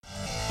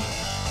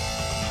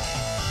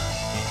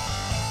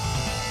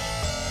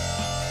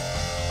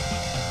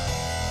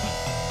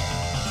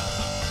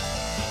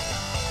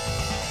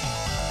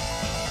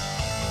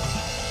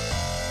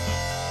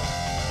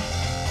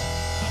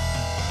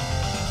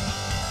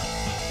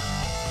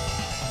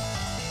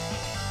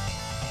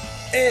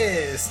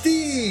Hey,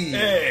 Steve!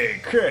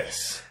 Hey,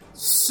 Chris.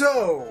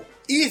 So,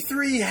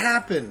 E3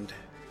 happened.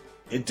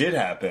 It did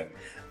happen.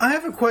 I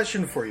have a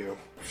question for you.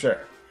 Sure.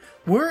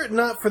 Were it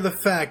not for the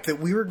fact that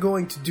we were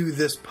going to do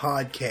this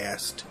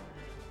podcast,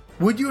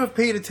 would you have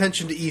paid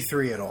attention to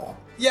E3 at all?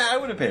 Yeah, I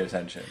would have paid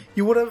attention.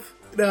 You would have?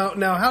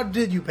 Now, how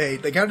did you pay?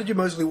 Like, how did you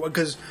mostly...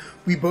 Because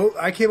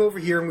I came over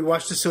here and we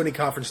watched the Sony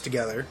conference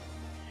together.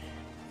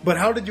 But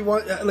how did you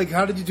want? Like,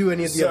 how did you do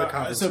any of the other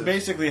conferences? So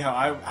basically,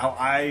 how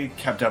I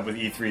kept up with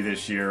E3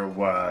 this year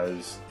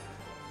was,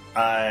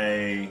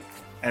 I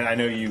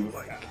know you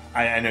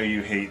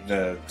hate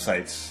the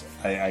sites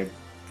I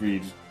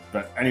read,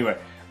 but anyway,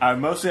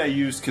 mostly I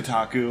used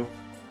Kotaku.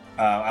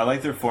 I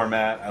like their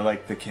format. I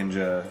like the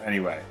Kinja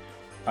anyway,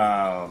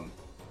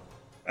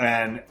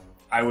 and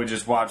I would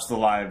just watch the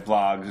live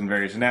blogs and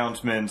various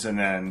announcements, and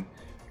then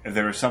if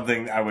there was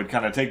something, I would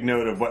kind of take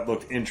note of what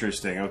looked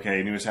interesting.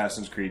 Okay, new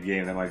Assassin's Creed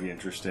game, that might be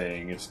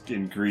interesting. It's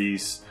in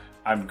Greece.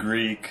 I'm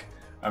Greek.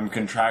 I'm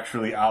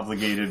contractually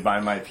obligated by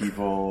my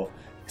people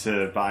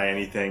to buy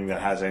anything that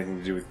has anything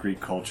to do with Greek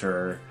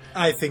culture.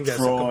 I think that's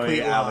Troy, a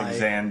complete lie.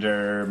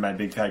 Alexander, My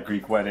Big Fat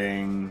Greek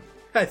Wedding.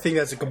 I think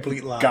that's a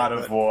complete lie. God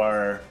of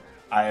War.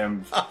 I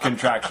am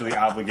contractually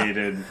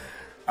obligated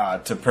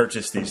to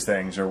purchase these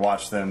things or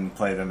watch them,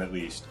 play them at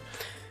least.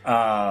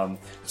 So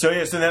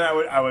then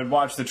I would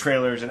watch the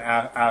trailers and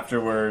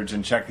afterwards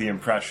and check the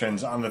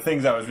impressions on the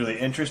things I was really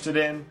interested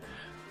in.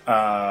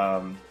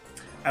 And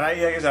like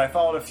I said, I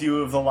followed a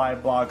few of the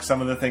live blogs.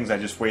 Some of the things I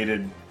just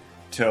waited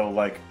till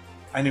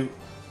I knew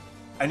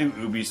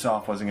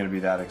Ubisoft wasn't going to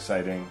be that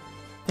exciting.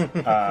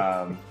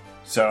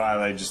 So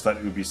I just let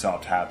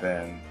Ubisoft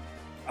happen.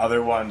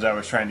 Other ones I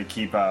was trying to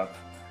keep up.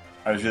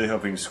 I was really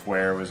hoping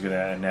Square was going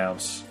to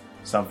announce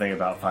something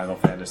about Final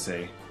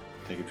Fantasy.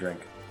 Take a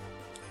drink.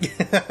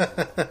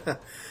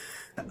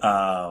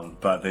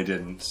 But they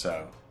didn't,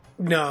 so...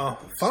 No.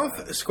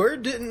 Square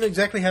didn't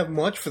exactly have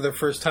much for their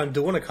first time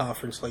doing a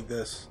conference like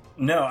this.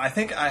 No, I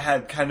think I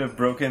had kind of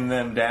broken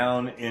them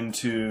down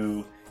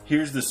into...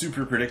 Here's the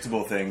super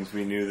predictable things.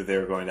 We knew that they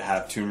were going to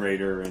have Tomb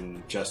Raider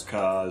and Just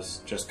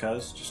Cause. Just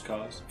Cause? Just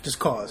Cause? Just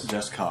Cause.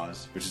 Just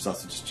Cause, which is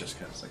also just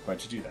Cause. Like,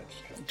 why'd you do that?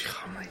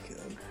 Oh my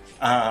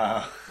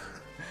god.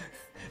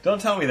 Don't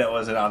tell me that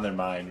wasn't on their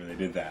mind when they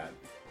did that.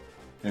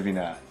 Maybe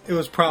not. It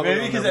was probably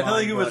maybe because I feel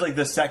like it was like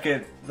the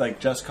second,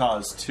 Just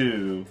Cause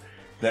 2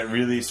 that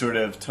really sort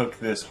of took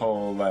this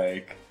whole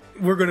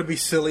we're going to be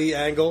silly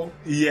angle.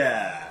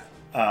 Yeah,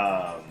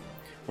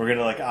 we're going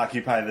to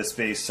occupy the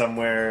space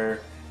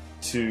somewhere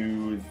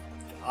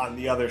on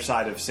the other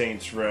side of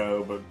Saints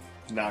Row, but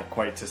not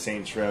quite to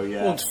Saints Row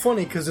yet. Well, it's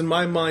funny because in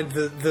my mind,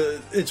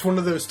 it's one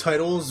of those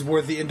titles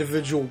where the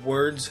individual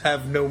words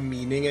have no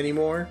meaning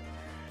anymore.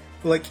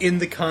 Like, in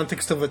the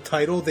context of a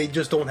title, they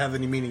just don't have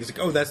any meaning. It's like,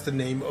 oh, that's the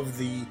name of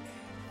the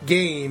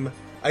game.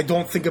 I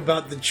don't think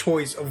about the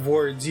choice of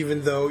words,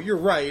 even though you're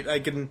right. I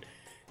can...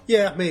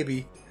 Yeah,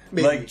 maybe.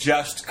 Like,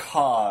 Just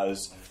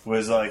Cause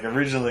was,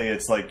 originally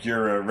it's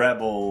you're a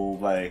rebel,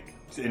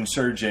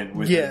 insurgent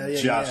with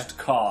Just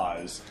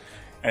Cause.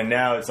 And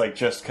now it's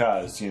Just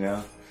Cause, you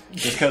know?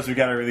 Just because we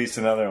got to release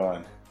another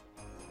one.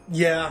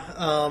 Yeah,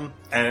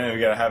 And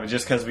we got to have it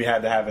just because we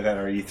had to have it at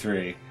our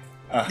E3.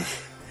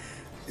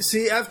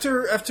 See, if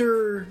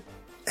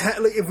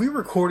we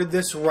recorded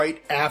this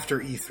right after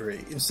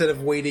E3, instead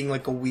of waiting a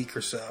week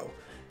or so,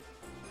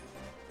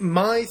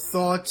 my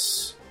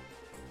thoughts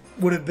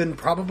would have been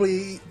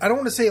probably, I don't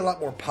want to say a lot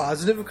more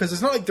positive, because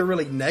it's not like they're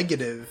really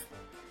negative.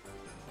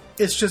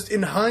 It's just,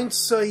 in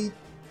hindsight,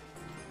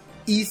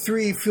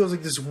 E3 feels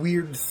like this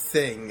weird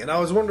thing. And I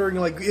was wondering,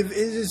 if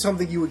is it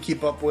something you would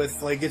keep up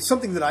with? It's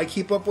something that I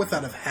keep up with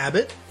out of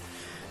habit.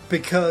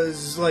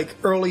 Because,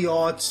 early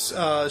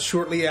aughts,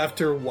 shortly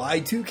after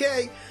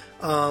Y2K,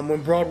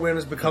 when Broadway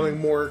was becoming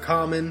more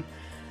common,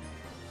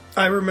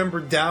 I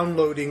remember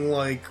downloading,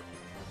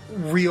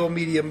 real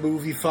media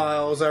movie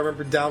files. I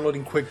remember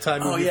downloading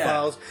QuickTime movie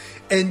files.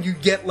 And you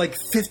get,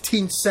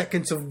 15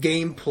 seconds of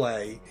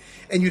gameplay.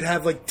 And you'd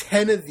have,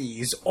 10 of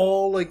these,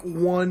 all,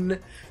 one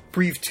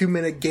brief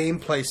 2-minute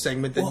gameplay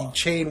segment that you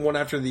chain one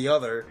after the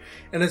other.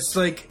 And it's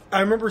I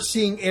remember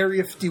seeing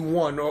Area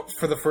 51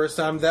 for the first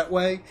time that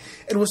way.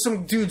 It was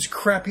some dude's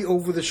crappy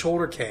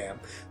over-the-shoulder cam.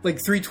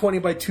 320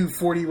 by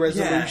 240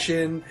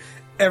 resolution.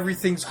 Yeah.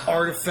 Everything's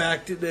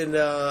artifacted and,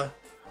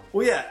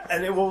 Well, yeah,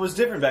 and what was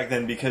different back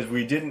then because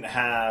we didn't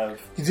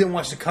have... You didn't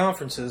watch the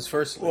conferences,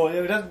 firstly. Well,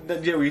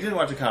 we didn't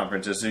watch the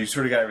conferences, so you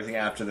sort of got everything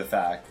after the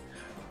fact.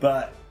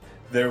 But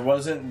there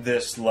wasn't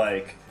this,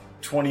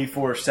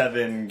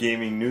 24/7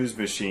 gaming news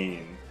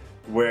machine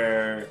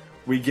where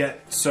we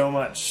get so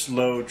much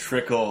slow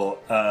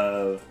trickle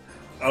of,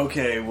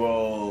 okay,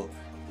 well,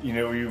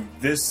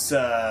 this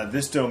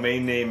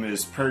domain name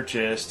is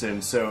purchased,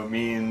 and so it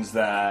means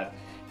that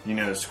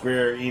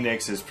Square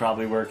Enix is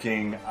probably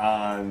working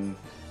on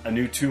a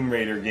new Tomb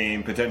Raider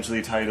game,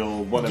 potentially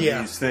titled one of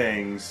these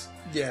things.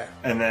 Yeah.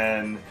 And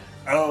then,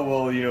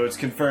 it's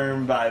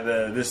confirmed by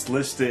this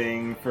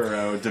listing for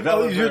a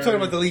developer. Oh, you're talking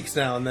about the leaks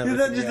now. And then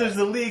there's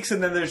the leaks,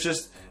 and then there's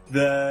just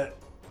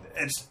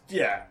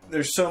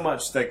there's so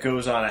much that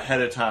goes on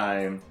ahead of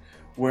time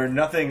where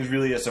nothing's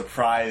really a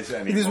surprise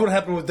anymore. This is what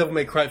happened with Devil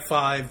May Cry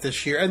 5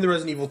 this year and the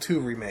Resident Evil 2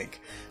 remake.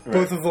 Right.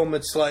 Both of them,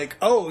 it's like,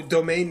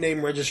 domain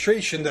name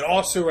registration that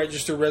also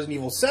registered Resident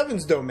Evil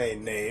 7's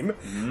domain name.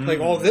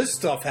 Like, all this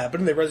stuff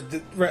happened. They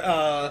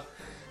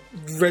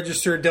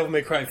registered Devil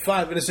May Cry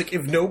 5. And it's like,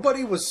 if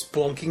nobody was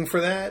splunking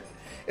for that,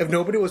 if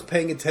nobody was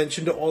paying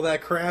attention to all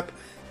that crap,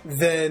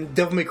 then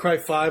Devil May Cry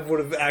 5 would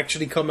have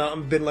actually come out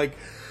and been like,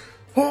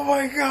 oh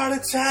my god,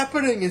 it's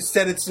happening!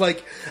 Instead, it's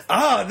like,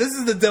 this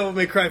is the Devil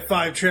May Cry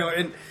 5 trailer.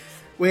 And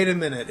wait a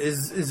minute,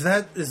 is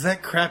that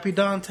crappy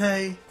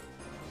Dante?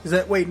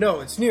 Wait,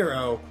 no, it's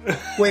Nero.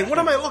 Wait, what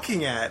am I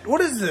looking at?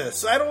 What is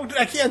this?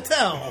 I can't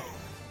tell.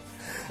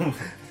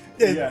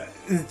 Yeah.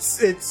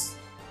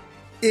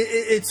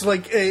 It's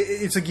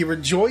like you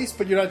rejoice,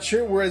 but you're not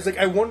sure. Whereas, like,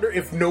 I wonder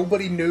if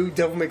nobody knew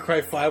Devil May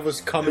Cry 5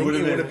 was coming,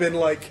 it would have been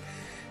like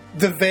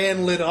the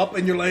van lit up,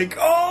 and you're like,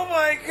 oh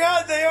my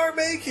god, they are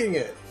making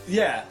it.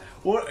 Yeah.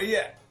 Well,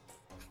 yeah.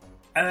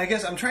 And I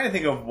guess I'm trying to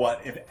think of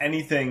what, if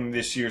anything,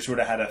 this year sort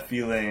of had a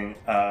feeling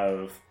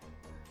of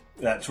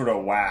that sort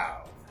of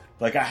wow.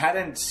 Like, I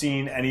hadn't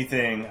seen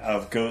anything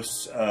of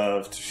Ghosts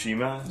of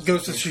Tsushima.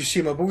 Ghost of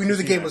Tsushima, but we knew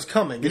the game was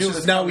coming. It's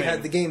just now we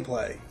had the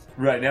gameplay.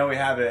 Right, now we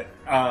have it.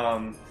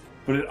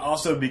 But it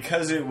also,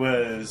 because it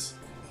was,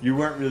 you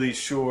weren't really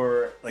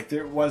sure, like,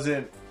 it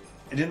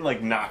didn't,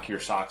 like, knock your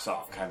socks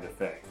off kind of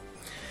thing.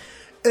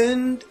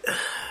 And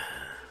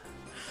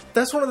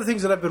that's one of the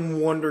things that I've been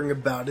wondering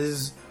about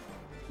is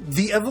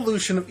the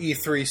evolution of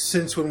E3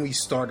 since when we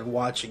started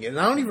watching it. And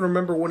I don't even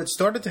remember when it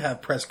started to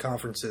have press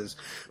conferences.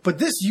 But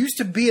this used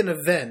to be an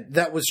event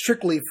that was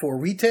strictly for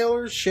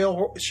retailers,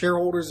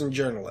 shareholders, and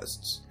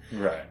journalists.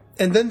 Right.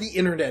 And then the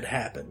internet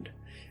happened.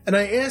 And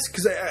I asked,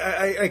 because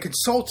I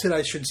consulted,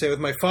 I should say, with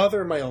my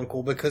father and my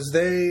uncle, because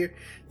they're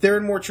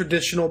in more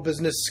traditional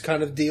business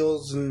kind of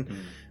deals,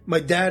 and my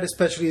dad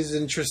especially is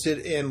interested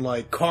in,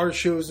 like, car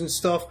shows and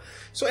stuff.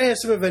 So I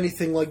asked him if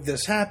anything like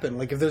this happened,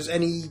 like if there's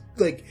any,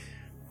 like,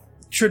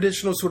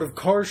 traditional sort of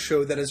car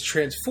show that has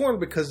transformed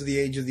because of the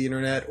age of the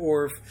internet,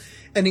 or if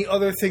any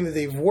other thing that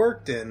they've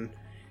worked in.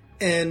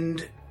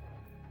 And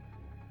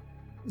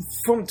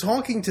from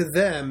talking to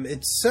them,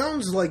 it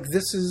sounds like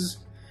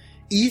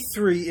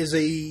E3 is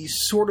a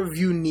sort of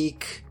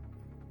unique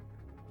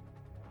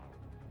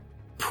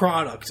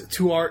product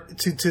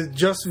to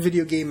just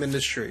video game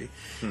industry.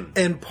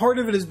 And part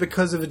of it is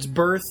because of its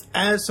birth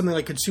as something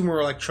like Consumer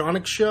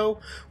Electronics Show,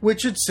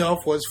 which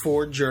itself was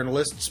for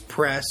journalists,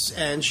 press,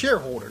 and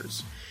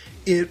shareholders.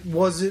 It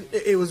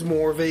was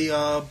more of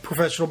a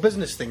professional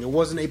business thing. It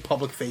wasn't a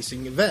public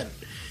facing event.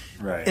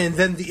 Right. And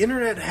then the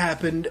internet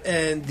happened,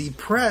 and the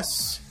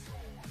press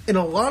in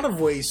a lot of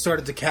ways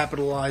started to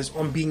capitalize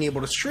on being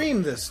able to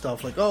stream this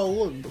stuff. Like,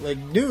 look, like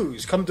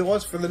news, come to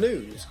us for the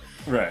news.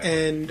 Right.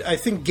 And I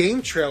think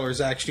Game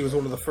Trailers actually was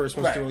one of the first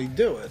ones to really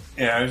do it.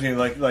 Yeah, I was thinking,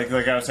 like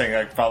I was saying,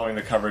 like following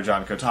the coverage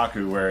on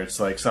Kotaku, where it's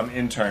like some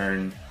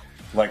intern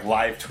like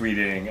live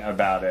tweeting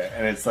about it,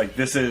 and it's like,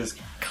 this is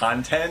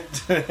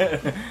content.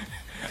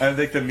 I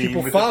think the meme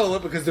people with follow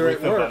it because they're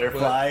at the work.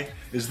 Butterfly.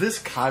 Is this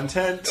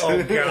content?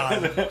 Oh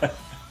god.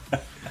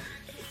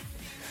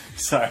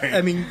 Sorry.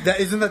 I mean,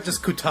 isn't that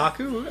just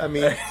Kotaku? I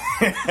mean,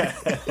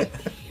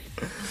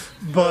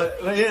 but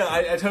yeah,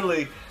 I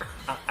totally.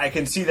 I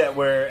can see that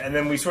and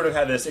then we sort of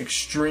had this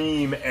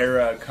extreme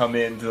era come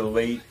into the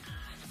late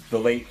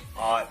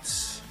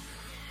aughts.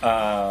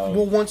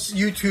 Well, once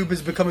YouTube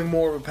is becoming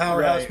more of a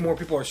powerhouse, more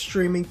people are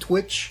streaming.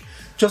 Twitch,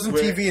 Justin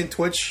TV and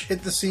Twitch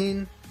hit the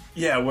scene.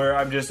 Yeah, where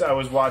I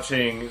was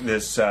watching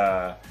this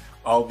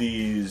all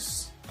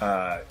these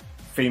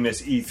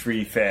famous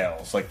E3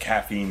 fails, like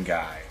Caffeine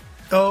Guy.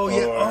 Oh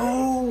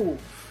yeah.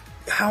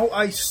 How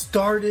I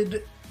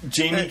started.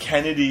 Jamie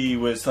Kennedy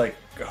was like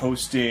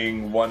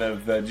hosting one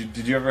of the.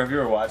 Have you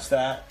ever watched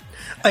that?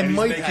 I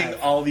might making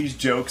have. all these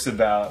jokes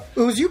about. It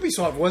was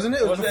Ubisoft, wasn't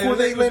it? It was before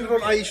they landed on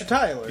Aisha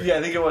Tyler. Yeah,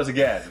 I think it was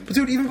again. But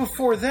dude, even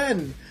before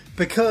then,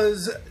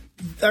 because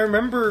I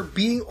remember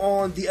being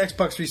on the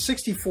Xbox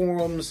 360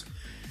 forums,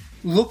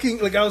 I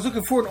was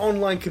looking for an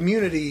online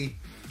community,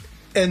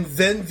 and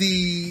then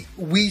the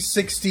Wii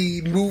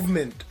 60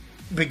 movement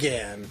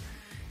began,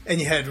 and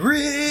you had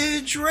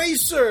Ridge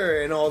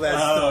Racer and all that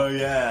stuff. Oh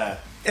yeah.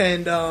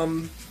 And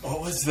what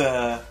was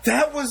the?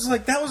 That was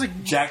like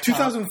Jack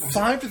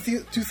 2005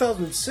 to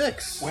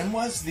 2006. When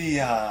was the?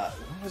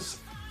 Was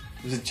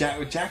it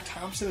Jack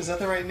Thompson? Is that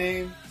the right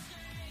name?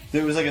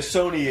 There was like a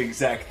Sony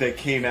exec that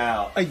came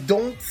out. I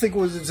don't think it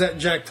was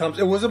Jack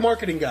Thompson. It was a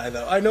marketing guy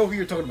though. I know who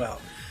you're talking about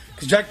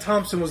because Jack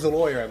Thompson was the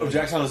lawyer.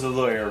 Jack Thompson was the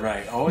lawyer,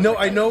 right? Oh, no,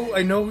 I know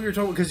who you're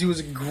talking about because he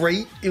was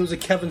It was a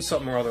Kevin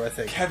something or other, I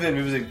think. Kevin,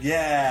 it was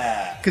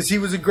because he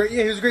was a great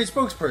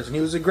spokesperson.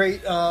 He was a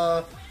great.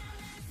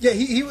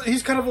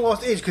 He's kind of a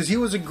lost age because he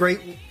was a great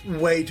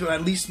way to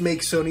at least make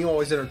Sony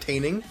always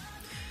entertaining.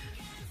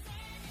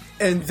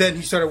 And then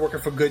he started working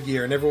for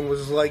Goodyear, and everyone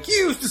was like,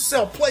 "You used to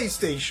sell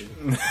PlayStation."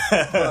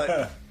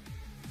 But,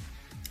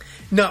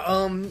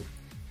 no,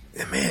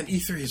 And man,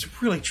 E3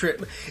 is really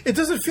it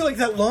doesn't feel like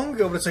that long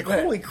ago, but it's like,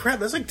 holy crap,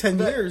 that's like 10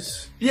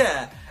 years.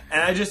 Yeah.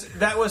 And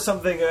that was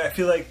something, I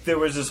feel like there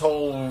was this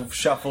whole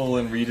shuffle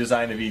and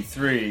redesign of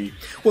E3.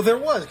 Well, there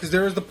was, because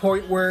there was the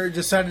point where it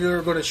decided they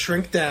were going to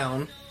shrink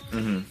down.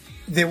 Mm-hmm.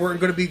 They weren't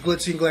going to be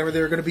glitzy and glamour.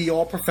 They were going to be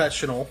all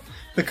professional,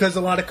 because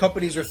a lot of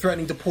companies were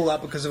threatening to pull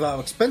out because of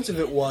how expensive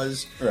it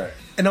was. Right.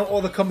 And now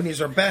all the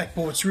companies are back.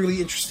 But what's really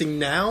interesting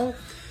now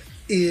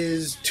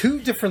is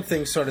two different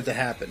things started to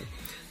happen.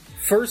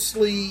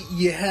 Firstly,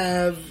 you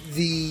have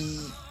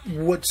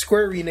what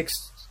Square Enix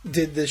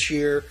did this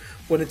year,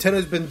 what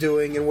Nintendo's been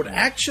doing, and what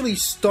actually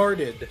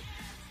started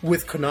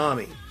with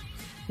Konami,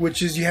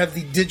 which is you have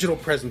the digital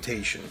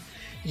presentation.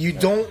 You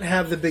don't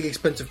have the big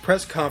expensive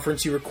press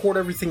conference. You record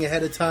everything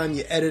ahead of time.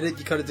 You edit it.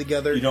 You cut it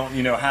together. You don't,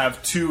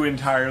 have two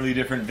entirely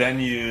different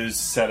venues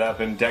set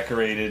up and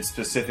decorated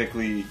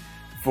specifically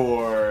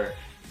for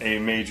a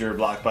major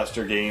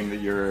blockbuster game that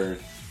you're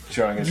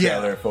showing a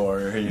trailer for.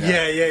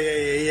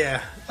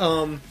 Yeah.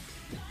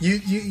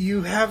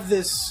 You have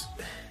this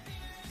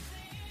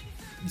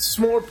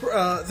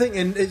smaller thing,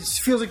 and it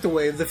feels like the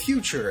way of the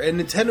future. And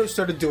Nintendo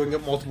started doing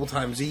it multiple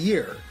times a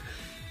year.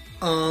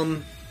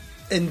 And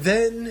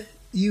then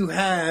you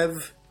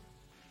have,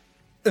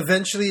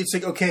 eventually it's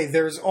like, okay,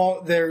 there's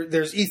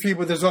E3,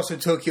 but there's also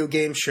Tokyo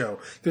Game Show.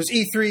 There's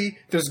E3,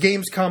 there's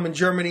Gamescom in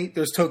Germany,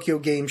 there's Tokyo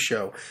Game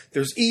Show.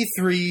 There's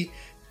E3,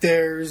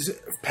 there's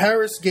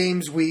Paris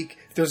Games Week,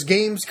 there's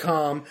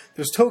Gamescom,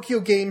 there's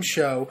Tokyo Game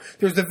Show,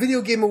 there's the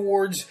Video Game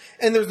Awards,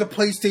 and there's the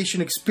PlayStation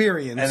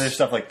Experience. And there's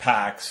stuff like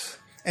PAX.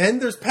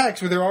 And there's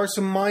PAX, where there are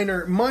some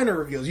minor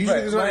reveals. Usually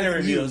there's not minor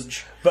reveals.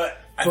 Huge.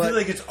 But I feel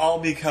like it's all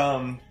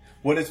become,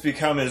 what it's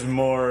become is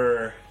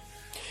more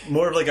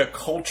of like a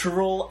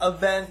cultural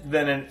event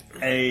than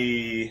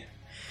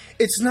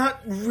It's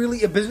not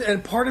really a business,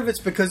 and part of it's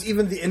because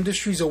even the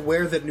industry's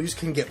aware that news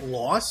can get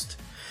lost.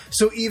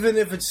 So even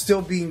if it's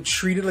still being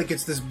treated like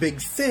it's this big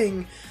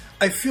thing,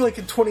 I feel like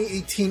in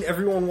 2018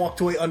 everyone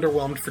walked away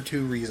underwhelmed for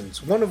two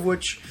reasons. One of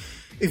which,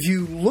 if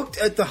you looked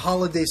at the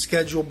holiday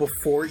schedule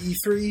before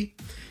E3,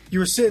 you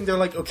were sitting there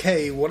like,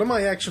 okay, what am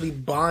I actually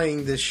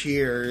buying this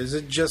year? Is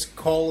it just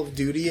Call of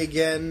Duty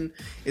again?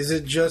 Is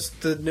it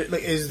just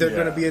is there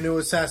going to be a new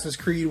Assassin's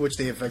Creed, which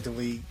they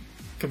effectively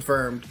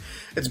confirmed?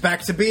 It's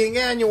back to being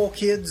annual,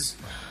 kids.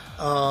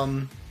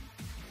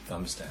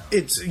 Thumbs down.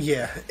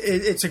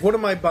 It's like, what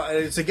am I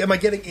buying? It's like, am I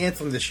getting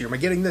Anthem this year? Am I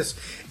getting this?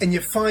 And you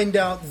find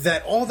out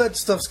that all that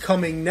stuff's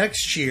coming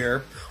next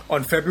year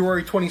on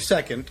February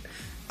 22nd,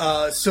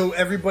 so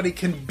everybody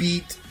can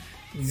beat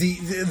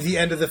the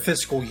end of the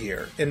fiscal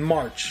year in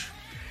March.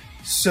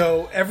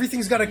 So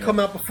everything's got to come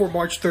out before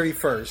March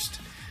 31st,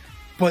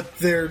 but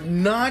they're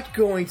not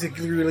going to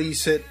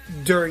release it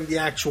during the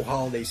actual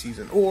holiday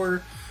season.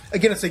 Or,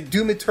 again, it's like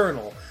Doom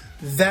Eternal.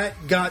 That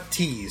got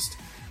teased.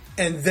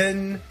 And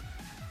then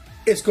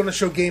it's going to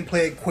show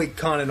gameplay at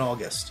QuakeCon in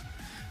August.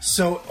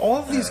 So all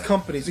of these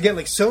companies, again,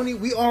 like Sony,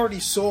 we already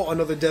saw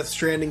another Death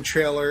Stranding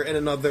trailer and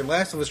another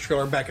Last of Us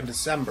trailer back in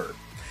December.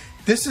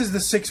 This is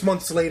the 6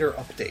 months later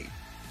update.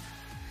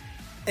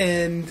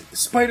 And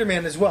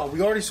Spider-Man as well. We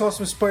already saw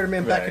some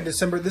Spider-Man back in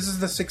December. This is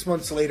the 6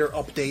 months later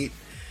update.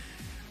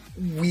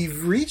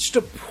 We've reached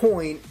a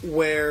point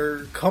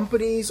where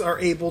companies are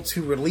able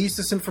to release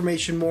this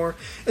information more.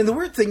 And the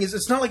weird thing is,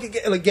 it's not like,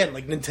 again,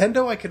 like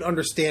Nintendo, I can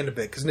understand a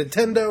bit. Because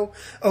Nintendo,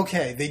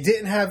 okay, they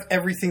didn't have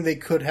everything they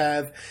could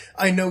have.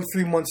 I know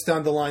 3 months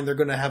down the line, they're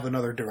going to have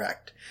another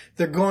Direct.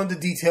 They're going to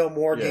detail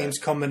more games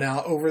coming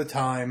out over the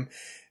time.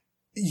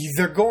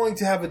 They're going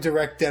to have a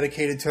Direct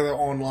dedicated to their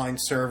online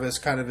service,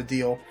 kind of a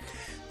deal.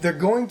 They're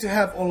going to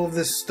have all of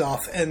this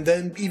stuff, and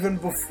then even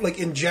like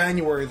in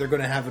January, they're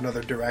going to have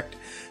another Direct.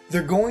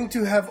 They're going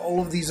to have all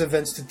of these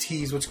events to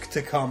tease what's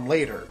to come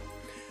later.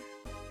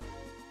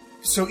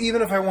 So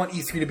even if I want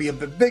E3 to be a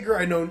bit bigger,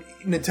 I know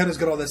Nintendo's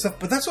got all that stuff,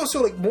 but that's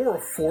also like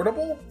more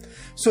affordable.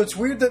 So it's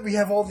weird that we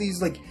have all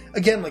these, like,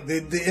 again, like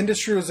the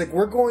industry was like,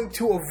 we're going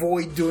to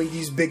avoid doing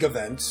these big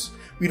events.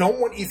 We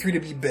don't want E3 to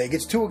be big.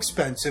 It's too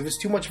expensive. It's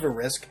too much of a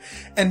risk.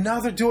 And now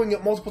they're doing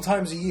it multiple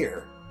times a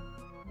year.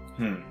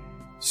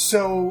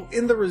 So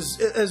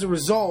as a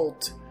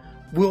result,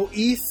 will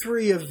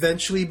E3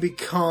 eventually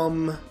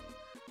become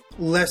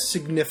less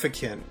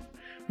significant?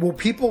 Will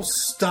people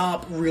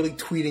stop really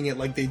tweeting it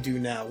like they do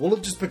now? Will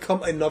it just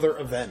become another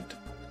event?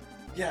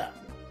 Yeah.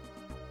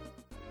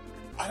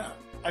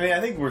 I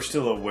think we're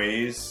still a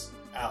ways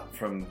out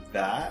from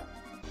that.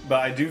 But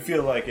I do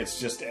feel like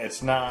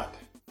it's not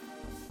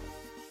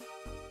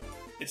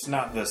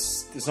the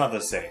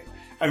same.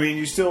 I mean,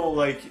 you still,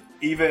 like,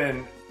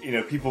 even,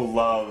 people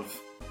love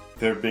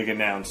their big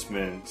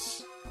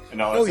announcements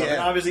and all that stuff. Yeah.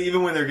 And obviously,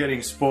 even when they're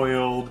getting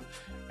spoiled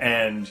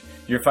and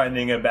you're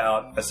finding out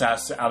about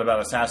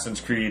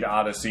Assassin's Creed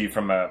Odyssey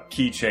from a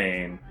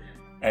keychain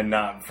and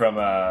not from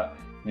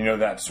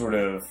that sort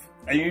of,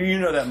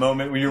 that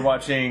moment when you're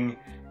watching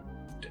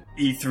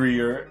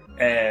E3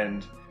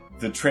 and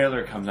the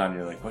trailer comes on,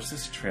 you're like, what's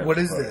this trailer? What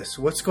is for? this?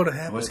 What's going to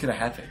happen? What's going to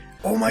happen?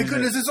 Oh my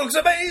goodness, this looks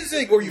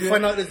amazing! Or you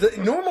find out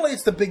normally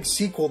it's the big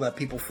sequel that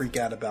people freak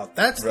out about.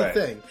 That's the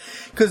thing.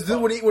 Because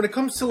when it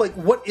comes to like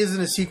what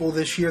isn't a sequel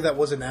this year that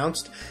was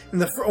announced,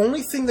 and the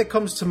only thing that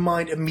comes to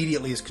mind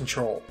immediately is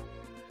Control.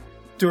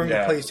 During the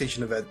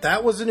PlayStation event,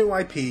 that was a new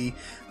IP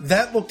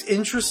that looked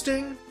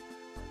interesting,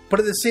 but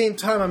at the same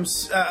time,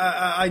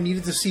 I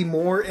needed to see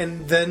more,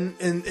 and then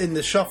in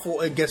the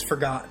shuffle, it gets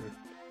forgotten.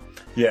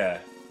 Yeah,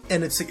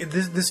 and it's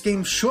this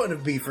game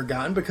shouldn't be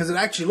forgotten because it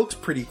actually looks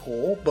pretty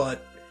cool,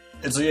 but.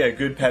 It's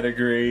good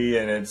pedigree,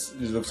 and it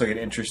looks like an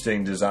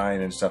interesting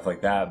design and stuff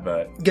like that.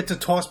 But get to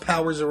toss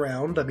powers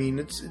around. I mean,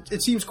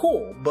 it seems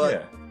cool,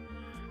 but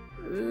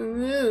I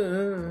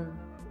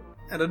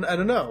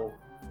don't know.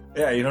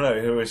 Yeah, you don't know.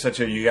 It was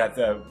you got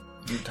the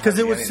because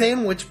it was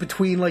sandwiched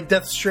between like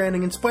Death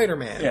Stranding and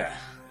Spider-Man. Yeah,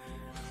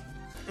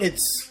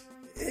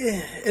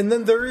 and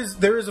then there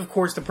is of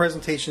course the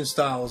presentation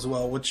style as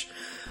well, which.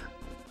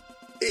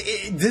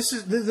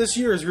 This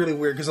year is really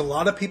weird because a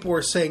lot of people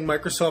were saying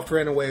Microsoft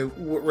ran away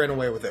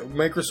with it.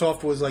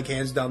 Microsoft was like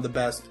hands down the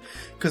best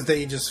because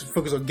they just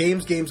focus on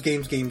games.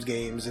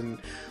 And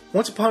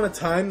once upon a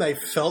time, I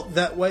felt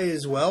that way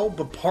as well.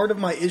 But part of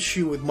my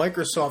issue with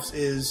Microsoft's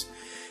is,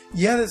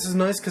 this is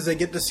nice because I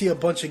get to see a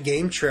bunch of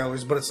game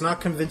trailers, but it's not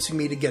convincing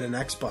me to get an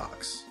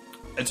Xbox.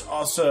 It's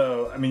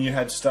also, I mean, you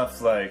had stuff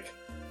like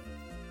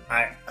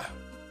I'm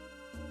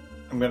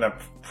gonna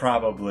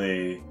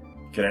probably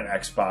get an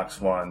Xbox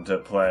One to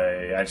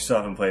play. I still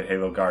haven't played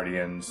Halo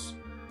Guardians,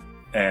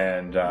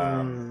 and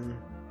I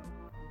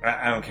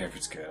don't care if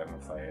it's good. I'm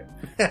gonna play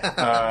it.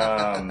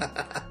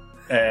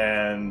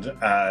 And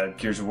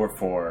Gears of War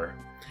 4.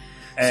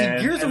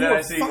 Gears of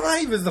War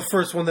 5 is the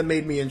first one that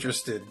made me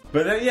interested.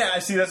 But I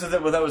see that was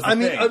the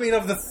thing. I mean,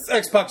 of the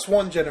Xbox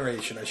One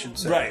generation, I should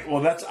say. Right.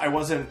 Well, I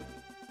wasn't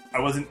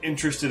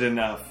interested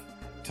enough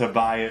to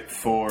buy it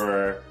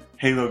for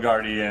Halo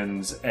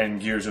Guardians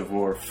and Gears of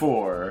War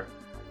 4.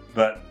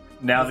 But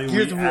now that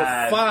Gears of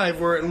War 5,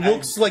 where it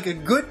looks like a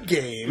good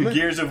game.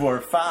 Gears of War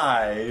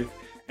 5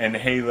 and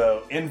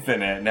Halo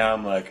Infinite, now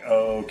I'm like,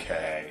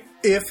 okay.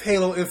 If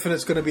Halo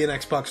Infinite's going to be an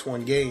Xbox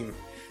One game,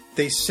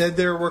 they said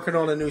they're working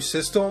on a new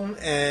system,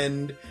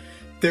 and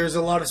there's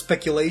a lot of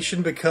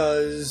speculation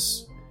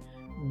because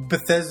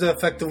Bethesda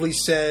effectively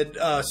said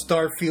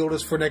Starfield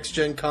is for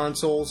next-gen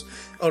consoles,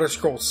 Elder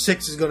Scrolls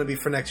 6 is going to be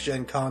for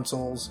next-gen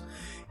consoles,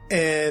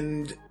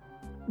 and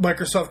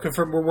Microsoft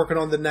confirmed we're working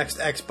on the next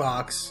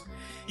Xbox.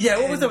 Yeah,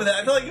 what was up with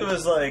that? I feel like it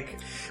was like...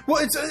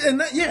 Well,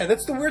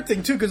 that's the weird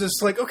thing, too, because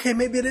it's like, okay,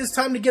 maybe it is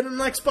time to get an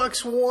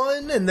Xbox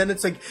One, and then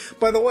it's like,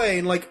 by the way,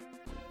 and like,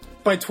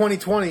 by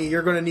 2020,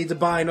 you're going to need to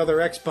buy another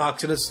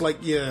Xbox, and it's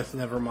like,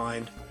 never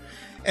mind.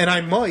 And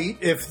I might,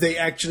 if they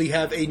actually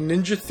have a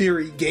Ninja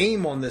Theory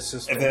game on this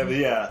system.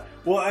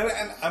 Well,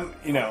 I'm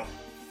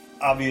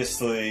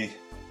obviously,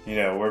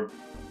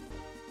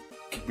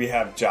 we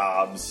have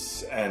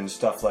jobs and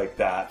stuff like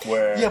that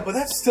where... Yeah, but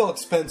that's still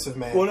expensive,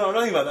 man. Well, no,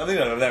 I'm not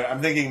thinking about that.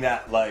 I'm thinking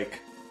that, like,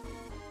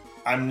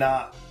 I'm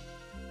not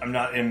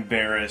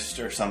embarrassed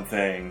or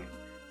something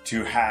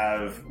to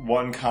have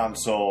one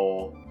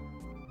console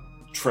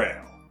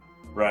trail,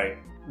 right?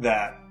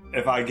 That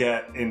if I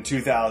get an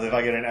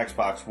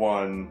Xbox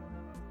One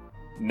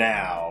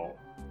now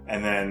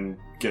and then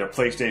get a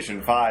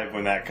PlayStation 5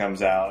 when that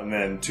comes out, and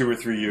then 2 or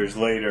 3 years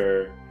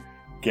later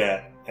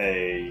get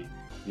a...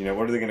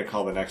 what are they going to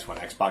call the next one?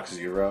 Xbox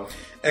Zero?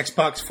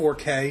 Xbox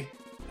 4K.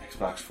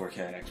 Xbox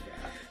 4K.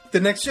 The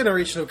next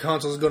generation of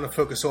consoles is going to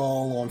focus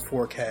all on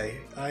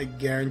 4K. I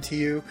guarantee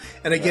you.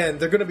 And again,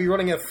 they're going to be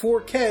running at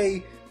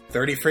 4K,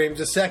 30 frames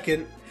a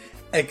second,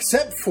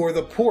 except for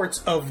the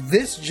ports of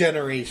this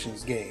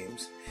generation's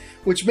games.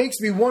 Which makes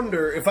me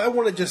wonder if I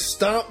want to just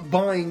stop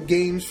buying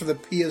games for the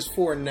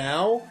PS4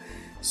 now,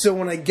 so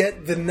when I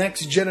get the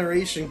next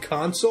generation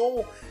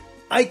console...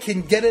 I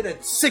can get it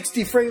at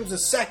 60 frames a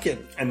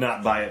second. And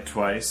not buy it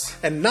twice.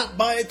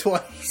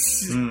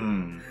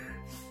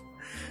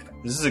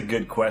 This is a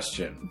good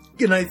question.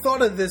 And I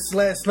thought of this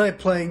last night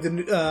playing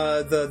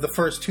the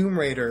first Tomb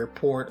Raider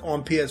port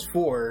on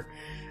PS4.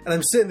 And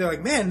I'm sitting there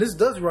like, man, this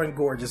does run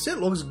gorgeous. It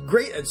looks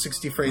great at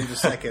 60 frames a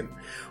second.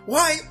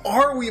 Why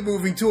are we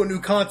moving to a new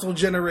console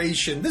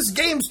generation? This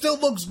game still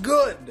looks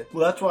good.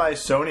 Well, that's why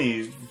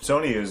Sony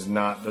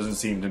doesn't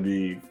seem to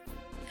be...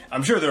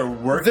 I'm sure they're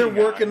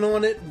working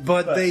on it,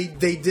 but they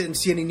didn't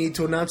see any need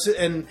to announce it.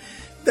 And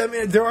I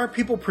mean, there are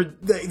people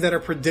that are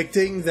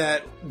predicting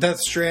that Death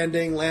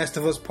Stranding, Last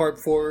of Us Part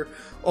 4,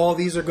 all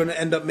these are going to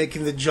end up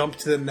making the jump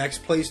to the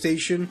next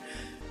PlayStation.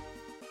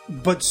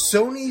 But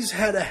Sony's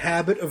had a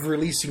habit of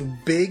releasing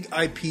big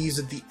IPs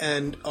at the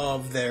end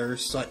of their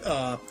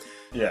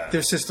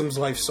system's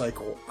life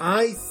cycle.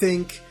 I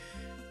think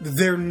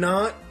they're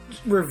not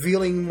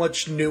revealing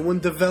much new in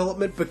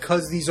development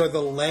because these are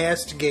the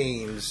last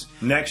games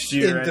next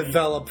year in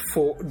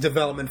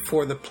development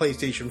for the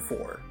PlayStation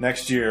 4.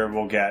 Next year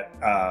we'll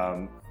get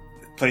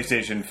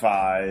PlayStation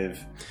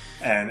 5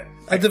 and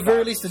at the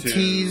very least a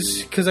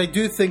tease, because I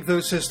do think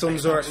those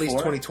systems are at least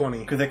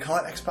 2020. Could they call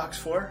it Xbox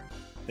 4?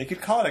 They could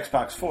call it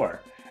Xbox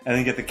 4 and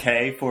then get the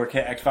K,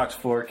 4K, Xbox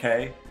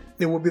 4K.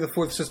 It would be the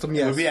fourth system,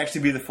 yes. It would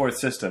actually be the fourth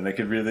system. They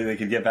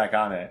could get back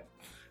on it.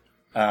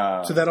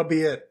 So that'll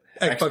be it.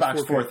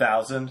 Xbox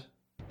 4000.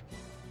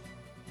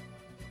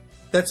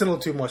 That's a little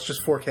too much.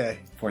 Just 4K.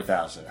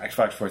 4000.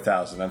 Xbox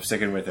 4000. I'm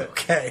sticking with it.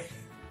 Okay.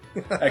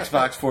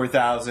 Xbox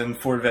 4000.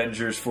 Ford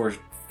Avengers for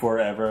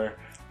forever.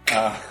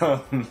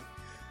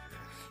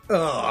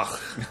 Ugh.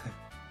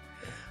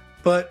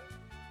 But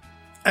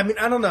I mean,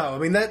 I don't know. I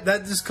mean, that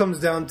just comes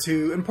down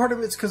to, and part of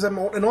it's because I'm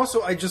old, and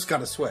also I just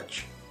got a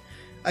Switch.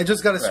 I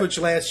just got a Switch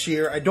last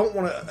year. I don't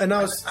want to, and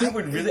I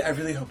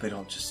really hope they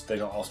don't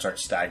all start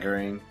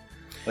staggering.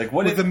 Like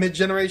what with the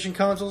mid-generation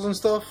consoles and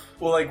stuff.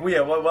 Well, like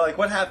like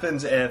what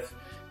happens if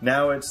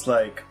now it's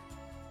like,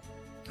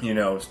 you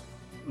know,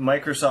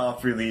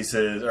 Microsoft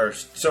releases or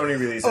Sony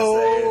releases.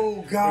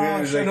 Oh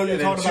gosh, I know you're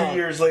talking about. 2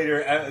 years later,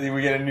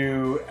 we get a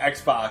new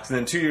Xbox, and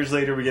then 2 years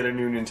later we get a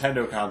new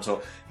Nintendo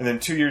console, and then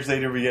 2 years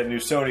later we get a new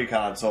Sony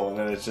console, and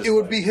then it's just. It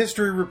would be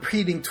history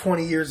repeating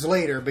 20 years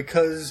later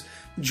because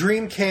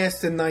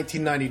Dreamcast in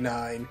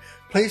 1999,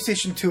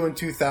 PlayStation 2 in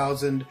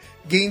 2000,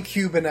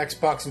 GameCube and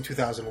Xbox in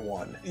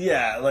 2001.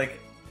 Yeah, like.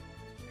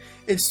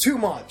 It's too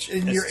much.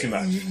 And it's too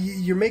much.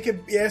 You're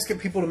asking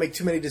people to make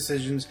too many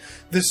decisions.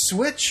 The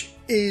Switch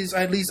is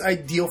at least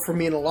ideal for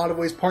me in a lot of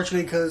ways,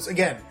 partially because,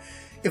 again,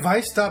 if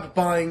I stopped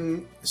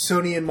buying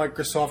Sony and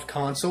Microsoft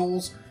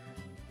consoles,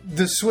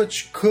 the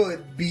Switch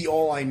could be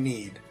all I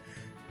need.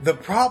 The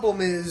problem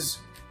is,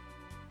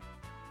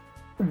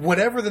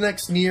 whatever the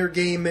next Nier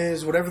game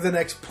is, whatever the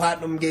next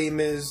Platinum game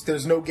is,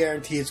 there's no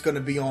guarantee it's going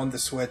to be on the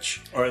Switch.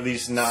 Or at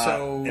least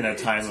not in a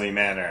timely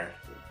manner.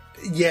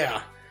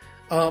 Yeah.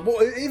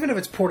 Well, even if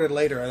it's ported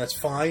later, that's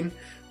fine.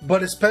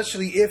 But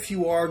especially if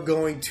you are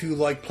going to,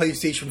 like,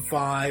 PlayStation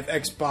 5,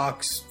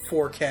 Xbox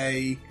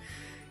 4K,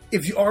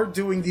 if you are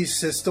doing these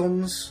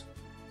systems,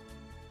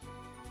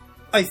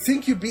 I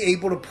think you'd be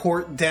able to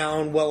port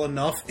down well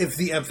enough if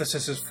the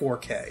emphasis is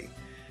 4K.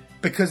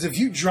 Because if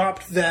you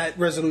dropped that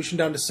resolution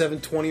down to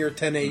 720 or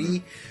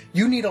 1080,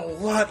 you need a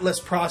lot less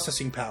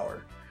processing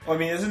power. Well, I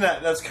mean,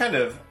 that's kind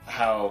of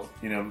how,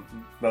 you know,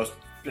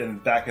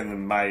 back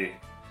in my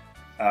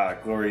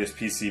glorious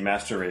PC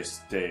Master Race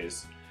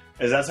days,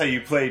 is that's how you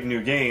played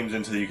new games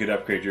until you could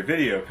upgrade your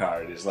video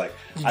card. Is like,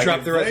 I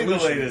can play the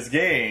latest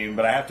game,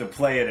 but I have to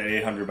play it at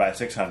 800 by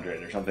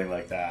 600 or something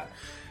like that.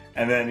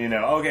 And then, you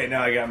know, okay,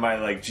 now I got my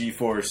like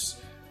GeForce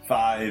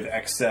 5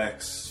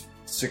 XX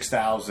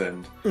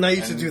 6000. And I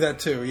used to do that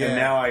too, yeah.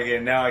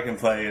 And now I can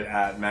play it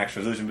at max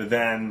resolution. But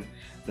then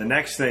the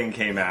next thing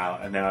came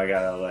out, and now I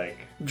gotta like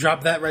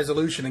drop that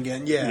resolution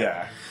again. Yeah.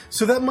 Yeah.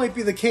 So that might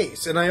be the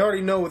case, and I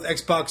already know with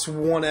Xbox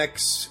One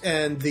X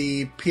and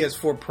the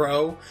PS4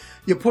 Pro,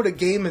 you put a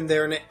game in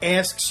there and it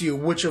asks you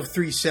which of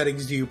three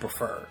settings do you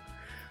prefer.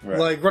 Right.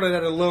 Like run it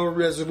at a lower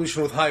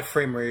resolution with high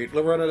frame rate,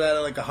 run it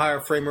at like a higher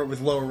frame rate with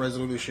lower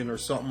resolution, or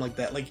something like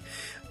that. Like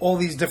all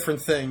these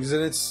different things,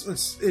 and it's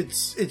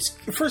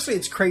firstly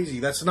it's crazy.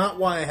 That's not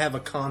why I have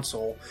a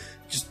console.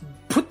 Just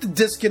put the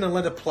disc in and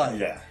let it play.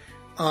 Yeah.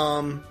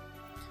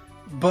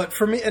 But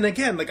for me, and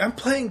again, like I'm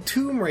playing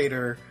Tomb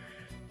Raider.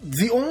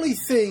 The only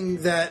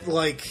thing that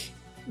like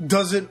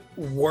doesn't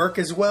work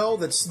as well,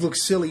 that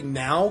looks silly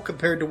now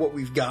compared to what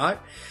we've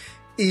got,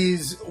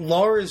 is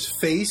Laura's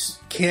face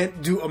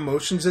can't do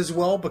emotions as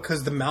well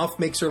because the mouth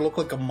makes her look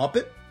like a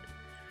Muppet.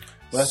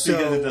 Well, that's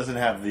because it doesn't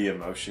have the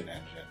emotion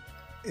engine.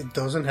 It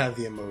doesn't have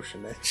the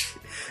emotion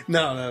engine.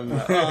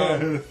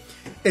 No.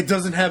 It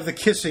doesn't have the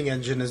kissing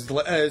engine,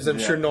 as I'm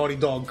sure Naughty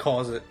Dog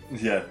calls it.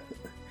 Yeah.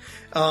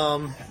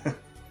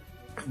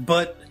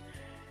 But,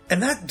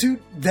 and that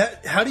dude,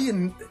 how do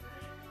you...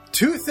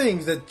 Two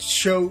things that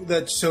show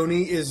that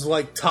Sony is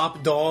like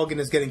top dog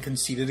and is getting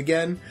conceited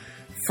again.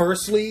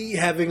 Firstly,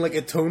 having like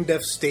a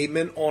tone-deaf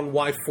statement on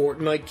why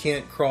Fortnite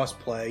can't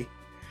cross-play.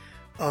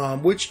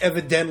 Which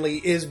evidently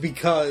is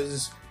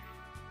because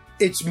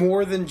it's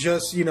more than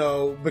just, you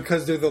know,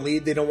 because they're the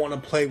lead, they don't want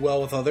to play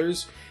well with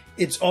others.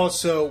 It's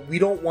also, we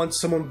don't want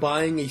someone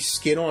buying a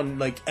skin on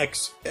like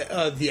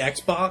the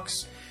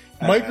Xbox.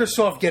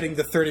 Microsoft getting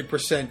the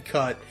 30%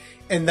 cut,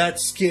 and that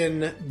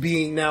skin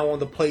being now on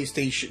their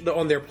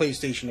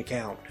PlayStation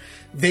account.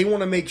 They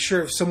want to make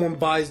sure if someone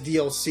buys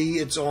DLC,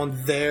 it's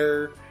on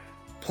their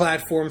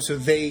platform, so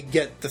they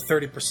get the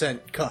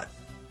 30% cut.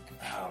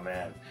 Oh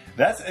man,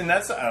 that's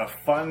a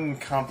fun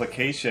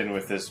complication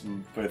with the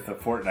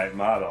Fortnite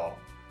model.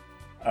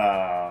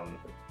 Wow,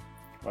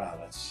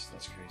 that's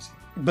crazy.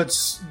 But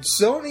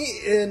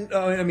Sony and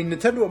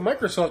Nintendo and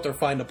Microsoft are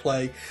fine to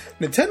play.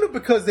 Nintendo,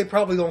 because they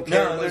probably don't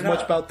care as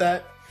much about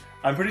that.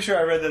 I'm pretty sure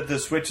I read that the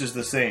Switch is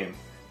the same.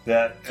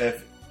 That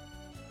if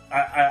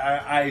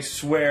I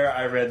swear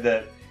I read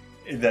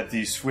that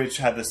the Switch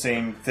had the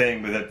same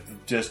thing, but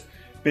that just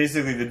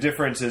basically the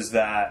difference is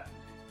that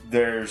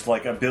there's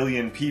like 1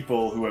 billion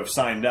people who have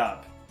signed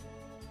up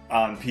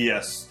on who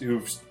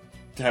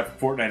have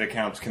Fortnite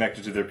accounts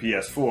connected to their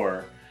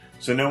PS4,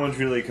 so no one's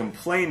really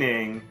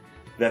complaining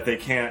that they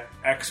can't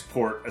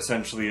export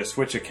essentially a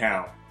Switch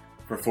account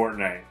for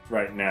Fortnite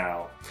right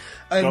now.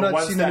 I've But not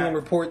once seen that- anyone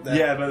report that.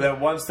 Yeah, but then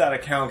once that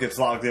account gets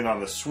logged in on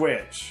the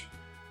Switch,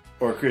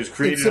 or is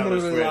created It's on the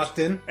similarly Switch, locked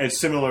in? it's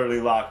similarly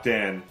locked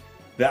in.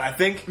 That I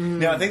think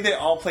now I think they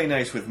all play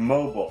nice with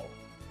mobile,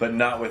 but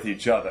not with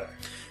each other.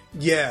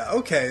 Yeah,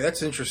 okay,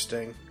 that's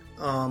interesting.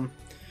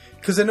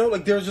 Because I know,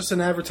 like, there was just an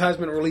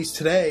advertisement released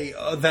today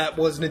that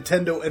was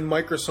Nintendo and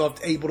Microsoft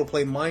able to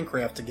play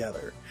Minecraft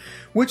together,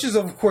 which is,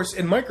 of course,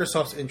 in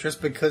Microsoft's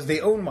interest because they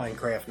own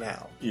Minecraft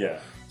now. Yeah.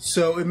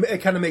 So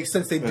it kind of makes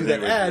sense they do They that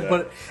would do ad, that.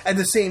 but at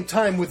the same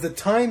time, with the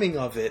timing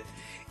of it,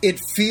 it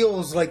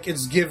feels like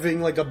it's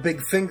giving like a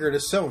big finger to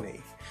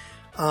Sony.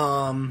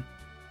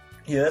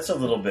 Yeah, that's a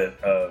little bit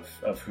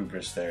of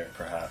hubris there,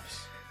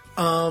 perhaps.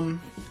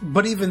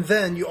 But even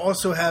then, you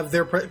also have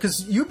their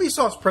because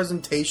Ubisoft's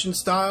presentation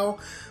style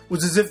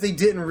was as if they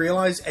didn't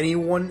realize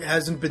anyone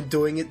hasn't been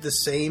doing it the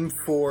same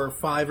for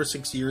 5 or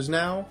 6 years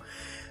now.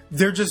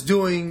 They're just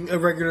doing a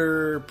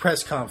regular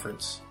press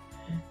conference.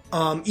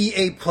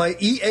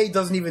 EA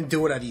doesn't even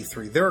do it at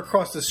E3. They're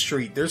across the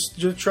street. They're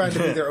trying to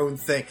do their own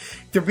thing.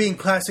 They're being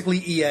classically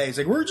EA. It's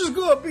like, we're just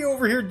gonna be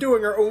over here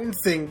doing our own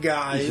thing,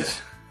 guys. Yeah.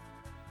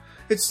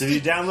 It's Have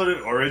you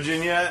downloaded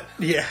Origin yet?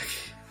 yeah.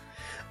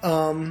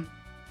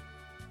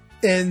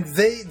 And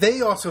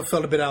they also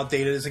felt a bit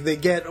outdated. It's like they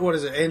get, what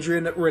is it,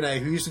 Andrea Renee,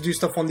 who used to do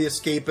stuff on The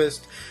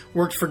Escapist,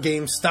 worked for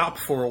GameStop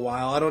for a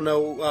while. I don't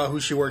know who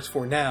she works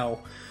for now.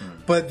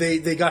 But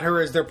they got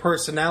her as their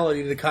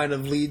personality to kind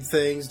of lead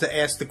things, to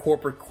ask the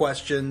corporate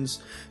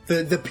questions,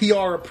 the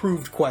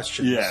PR-approved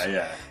questions. Yeah,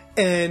 yeah.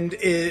 And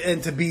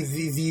to be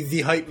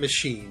the hype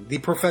machine, the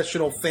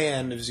professional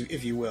fan,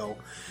 if you will.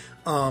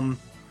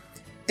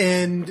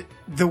 And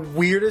the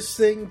weirdest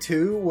thing,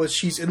 too, was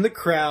she's in the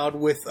crowd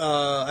with,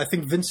 I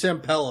think, Vince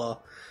Zampella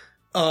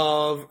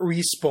of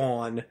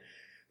Respawn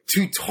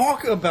to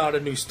talk about a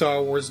new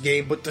Star Wars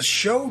game, but to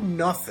show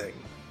nothing.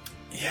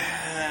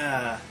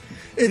 Yeah.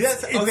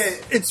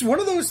 It's one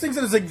of those things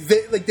that is like,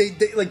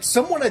 they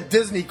someone at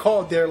Disney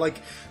called, they're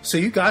like, so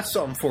you got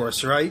something for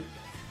us, right?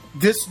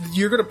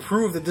 You're going to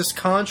prove that this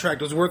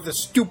contract was worth the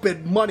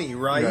stupid money,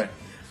 right?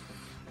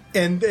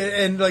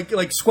 And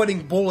like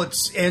sweating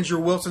bullets, Andrew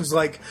Wilson's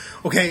like,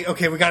 okay,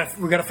 we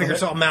gotta figure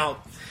something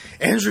out.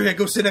 Andrea,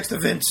 go sit next to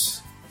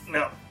Vince.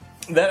 No,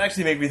 that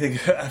actually made me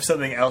think of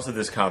something else at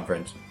this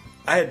conference.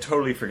 I had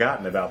totally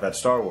forgotten about that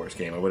Star Wars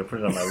game. I would have put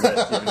it on my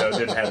list, even though it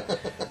didn't have.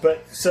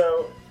 But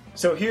so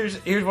here's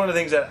one of the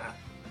things that,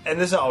 and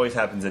this always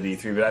happens at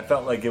E3, but I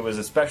felt like it was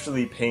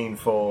especially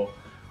painful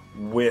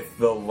with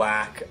the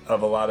lack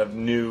of a lot of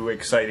new,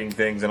 exciting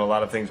things and a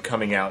lot of things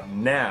coming out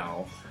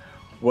now.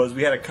 Was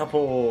we had a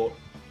couple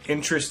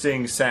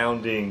interesting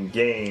sounding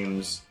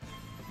games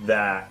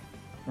that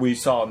we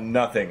saw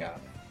nothing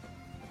of.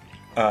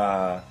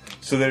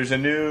 So there's a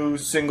new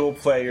single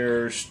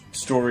player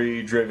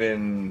story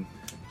driven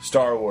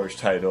Star Wars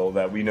title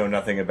that we know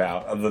nothing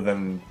about other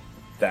than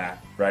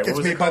that, right? It's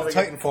made by the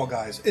Titanfall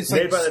guys. It's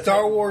like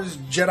Star Wars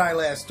Jedi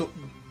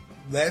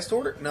Last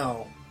Order?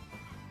 No.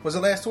 Was it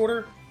Last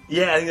Order?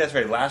 Yeah, I think that's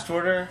right. Last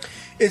Order?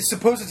 It's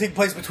supposed to take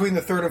place between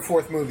the third and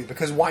fourth movie,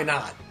 because why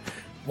not?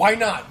 Why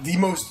not?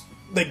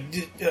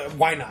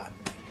 Why not?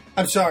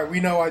 I'm sorry, we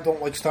know I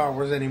don't like Star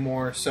Wars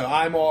anymore, so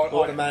I'm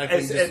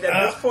automatically just... At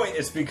this point,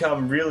 it's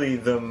become really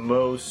the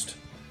most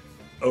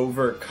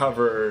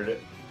over-covered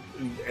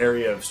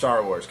area of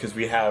Star Wars, because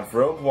we have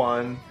Rogue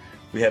One,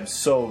 we have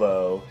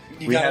Solo,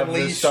 we have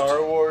Unleashed. the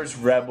Star Wars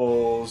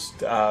Rebels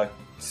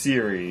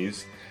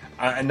series,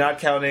 and not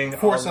counting...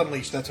 Force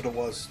Unleashed, that's what it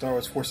was. Star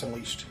Wars Force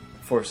Unleashed.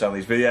 Force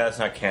Unleashed, but yeah, that's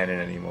not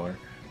canon anymore.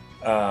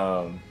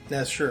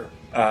 That's true.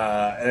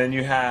 And then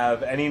you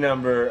have any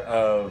number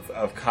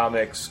of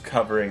comics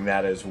covering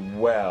that as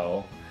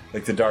well,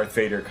 like the Darth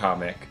Vader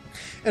comic.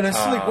 And I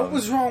still like, what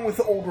was wrong with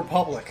the Old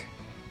Republic?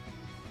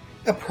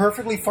 A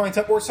perfectly fine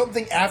time, or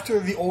something after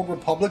the Old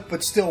Republic,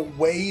 but still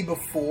way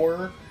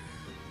before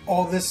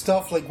all this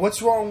stuff. Like,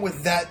 what's wrong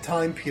with that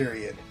time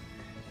period?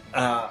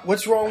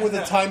 What's wrong with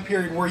a time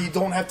period where you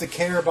don't have to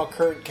care about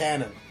current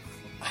canon?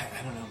 I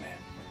don't know,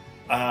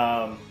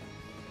 man.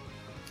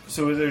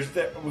 So there's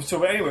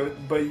so anyway,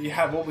 but you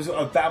have what was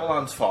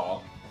Babylon's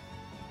Fall.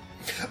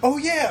 Oh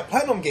yeah,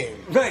 Platinum game.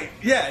 Right,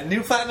 yeah,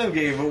 new Platinum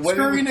game. But what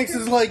Square Enix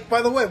is like,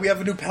 by the way, we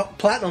have a new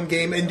Platinum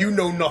game, and you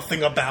know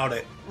nothing about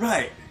it.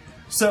 Right.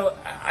 So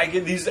I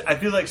get these. I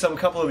feel like a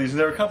couple of these, and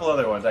there are a couple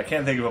other ones. I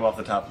can't think of them off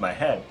the top of my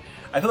head.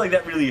 I feel like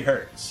that really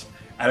hurts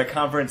at a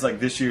conference like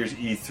this year's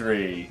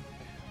E3,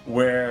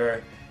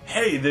 where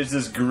hey, there's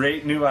this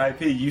great new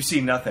IP, you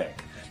see nothing.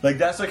 Like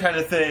that's the kind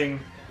of thing.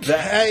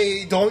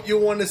 Hey, don't you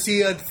want to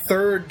see a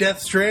third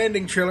Death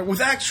Stranding trailer with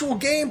actual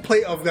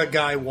gameplay of that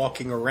guy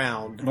walking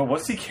around? But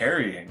what's he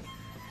carrying?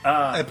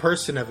 A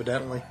person,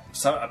 evidently.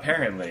 So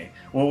apparently,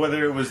 well,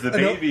 whether it was the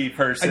baby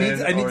person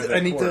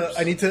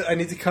I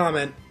need to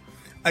comment.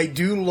 I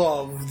do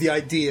love the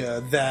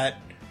idea that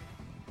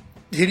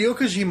Hideo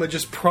Kojima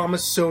just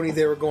promised Sony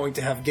they were going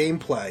to have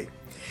gameplay,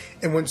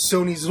 and when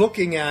Sony's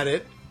looking at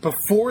it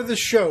before the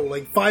show,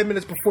 like 5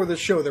 minutes before the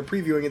show, they're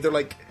previewing it. They're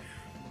like,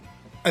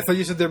 I thought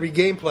you said there'd be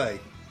gameplay.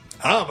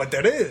 But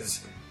there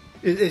is.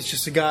 It's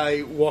just a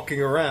guy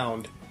walking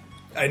around.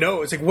 I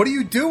know. It's like, what do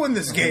you do in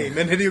this game?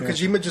 And Hideo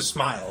Kojima just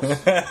smiles.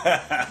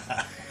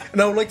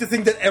 And I would like to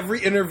think that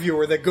every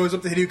interviewer that goes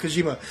up to Hideo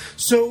Kojima,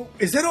 so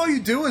is that all you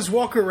do is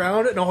walk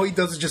around and all he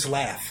does is just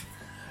laugh?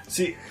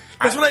 See,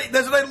 that's what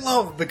I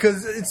love,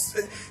 because it's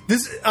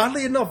this.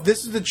 Oddly enough,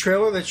 this is the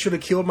trailer that should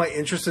have killed my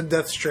interest in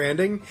Death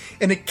Stranding,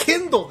 and it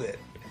kindled it.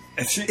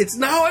 It's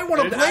now I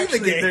want to play the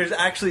game. There's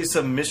actually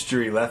some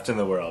mystery left in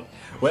the world.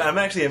 What I'm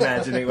actually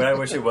imagining, what I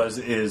wish it was,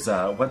 is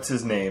what's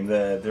his name,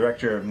 the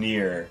director of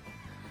Nier,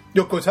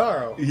 Yoko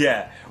Taro.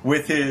 Yeah,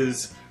 with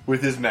his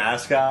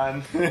mask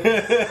on.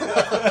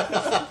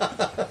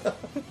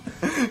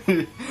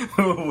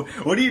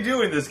 What do you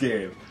do in this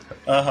game?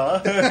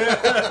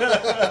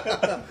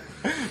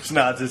 Just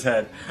nods his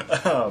head.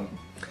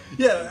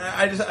 Yeah,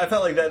 I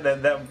felt like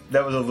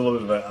that was a little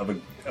bit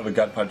of a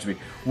gut punch to me.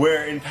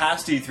 Where in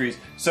past E3s,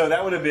 so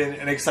that would have been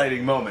an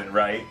exciting moment,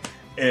 right?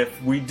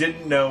 If we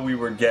didn't know we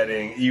were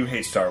getting, you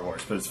hate Star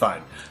Wars, but it's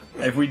fine.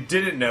 If we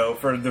didn't know,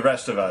 for the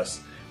rest of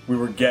us, we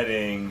were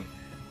getting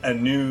a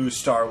new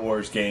Star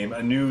Wars game,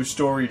 a new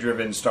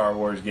story-driven Star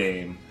Wars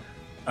game,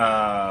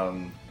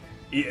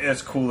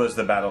 as cool as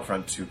the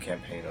Battlefront 2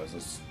 campaign was.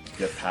 Let's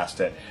get past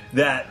it.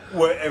 That,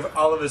 if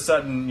all of a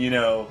sudden, you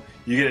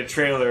get a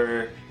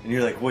trailer and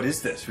you're like, what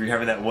is this? We're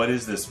having that what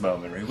is this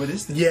moment, right? What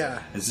is this?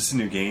 Yeah. Is this a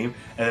new game?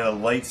 And then a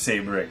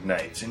lightsaber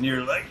ignites and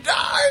you're like,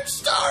 it's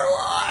Star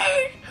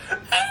Wars!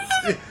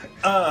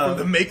 From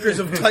the makers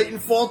of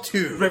Titanfall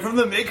 2. Right, from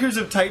the makers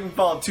of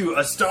Titanfall 2,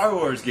 a Star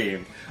Wars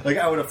game. Like,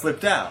 I would have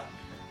flipped out.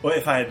 Well,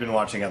 if I had been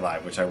watching it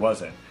live, which I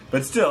wasn't.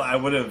 But still, I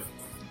would have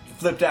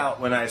flipped out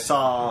when I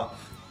saw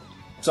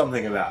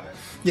something about it.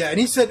 Yeah, and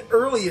he said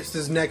earliest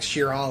is next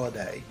year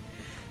holiday,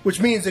 which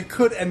means it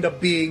could end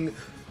up being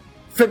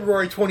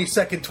February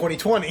 22nd,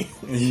 2020.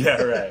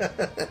 Yeah, right.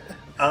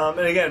 And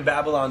again,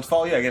 Babylon's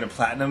Fall, again, a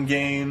Platinum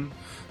game.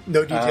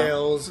 No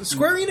details.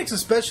 Square Enix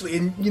especially.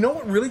 And you know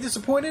what really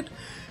disappointed?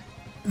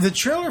 The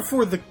trailer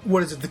for The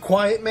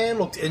Quiet Man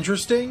looked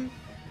interesting.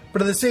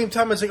 But at the same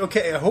time, it's like,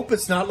 okay, I hope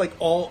it's not like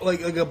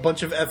like a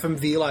bunch of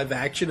FMV live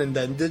action and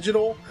then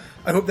digital.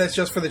 I hope that's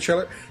just for the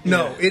trailer.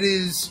 No, Yeah. it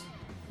is.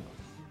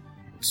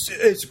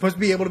 It's supposed to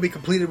be able to be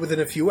completed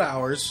within a few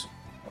hours.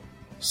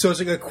 So it's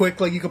like a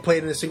quick, like you can play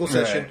it in a single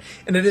session. Right.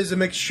 And it is a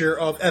mixture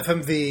of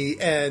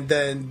FMV and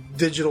then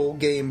digital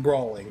game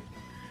brawling.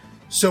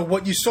 So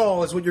what you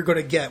saw is what you're going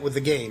to get with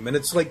the game. And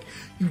it's like,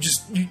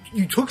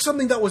 you took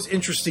something that was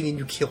interesting and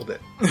you killed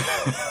it.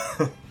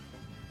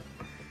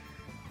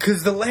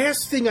 Because the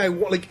last thing I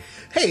want, like,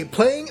 hey,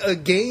 playing a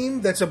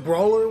game that's a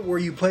brawler where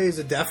you play as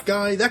a deaf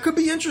guy, that could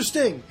be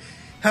interesting.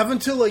 Having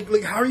to, like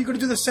how are you going to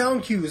do the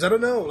sound cues? I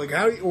don't know. Like,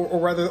 how, or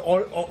rather,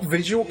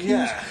 visual cues?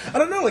 Yeah. I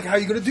don't know. Like, how are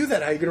you going to do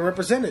that? How are you going to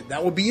represent it?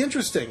 That would be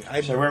interesting.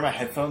 Should I wear my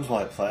headphones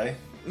while I play?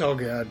 Oh,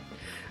 God.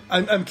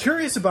 I'm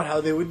curious about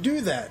how they would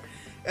do that.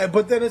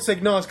 But then it's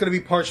like, no, it's going to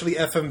be partially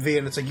FMV.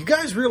 And it's like, you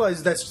guys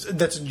realize that's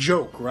a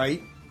joke,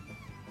 right?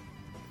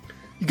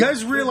 You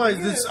guys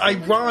realize it's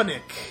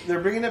ironic.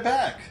 They're bringing it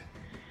back.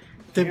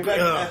 Bring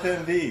back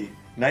FMV.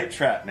 Night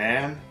Trap,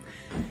 man.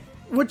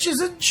 Which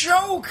is a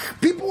joke.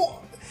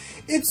 People,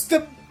 it's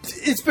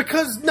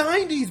because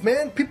 90s,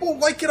 man. People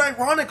like it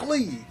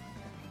ironically.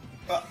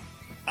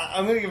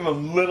 I'm going to give them a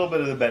little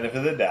bit of the benefit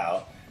of the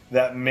doubt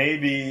that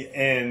maybe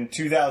in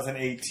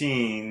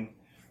 2018,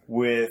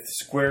 with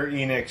Square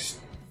Enix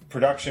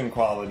production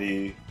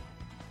quality,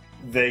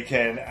 they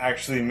can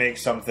actually make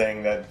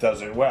something that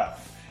does it well.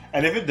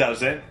 And if it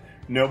doesn't,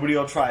 nobody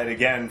will try it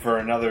again for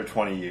another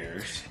 20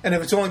 years. And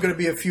if it's only going to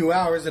be a few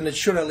hours, then it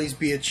should at least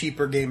be a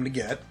cheaper game to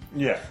get.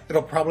 Yeah.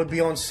 It'll probably be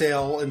on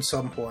sale at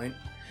some point.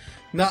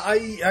 No, I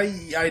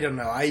don't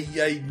know.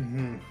 You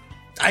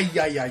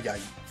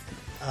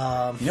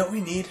know what we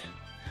need?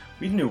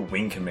 We need a new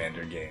Wing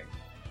Commander game.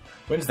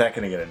 When's that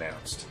going to get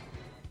announced?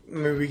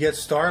 Maybe we get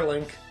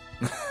Starlink.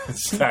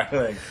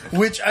 Starlink.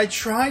 Which I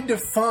tried to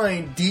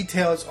find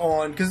details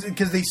on,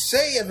 because they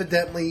say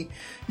evidently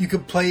you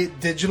could play it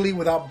digitally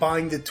without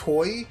buying the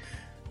toy,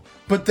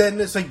 but then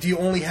it's like, do you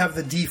only have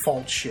the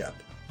default ship?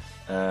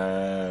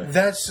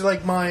 That's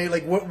like my,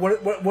 like,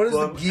 what is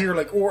the gear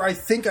like? Or I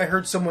think I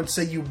heard someone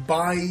say you could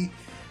buy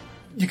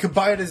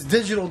it as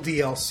digital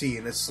DLC,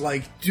 and it's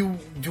like, do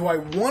I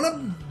want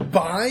to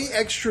buy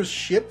extra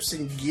ships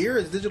and gear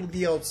as digital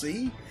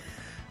DLC?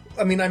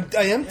 I mean, I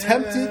am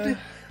tempted.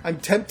 I'm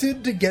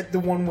tempted to get the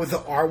one with the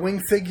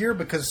Arwing figure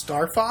because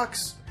Star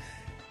Fox,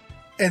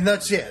 and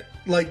that's it.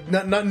 Like,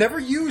 never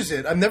use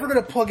it. I'm never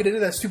going to plug it into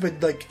that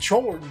stupid like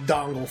controller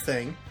dongle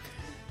thing.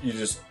 You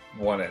just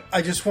want it.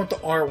 I just want the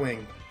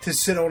Arwing to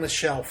sit on a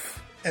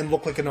shelf and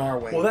look like an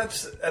Arwing. Well,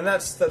 that's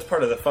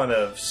part of the fun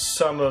of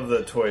some of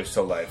the Toys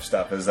to Life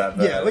stuff. Is that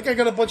like I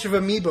got a bunch of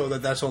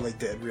amiibo that's all they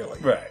did,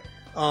 really. Right.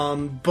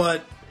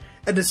 But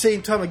at the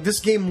same time, like, this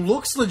game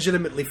looks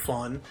legitimately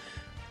fun,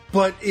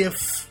 but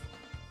if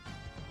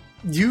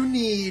you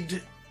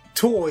need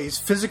toys,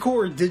 physical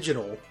or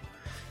digital,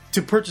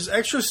 to purchase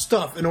extra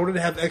stuff in order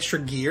to have extra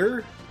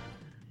gear,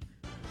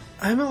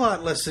 I'm a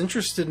lot less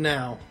interested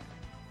now.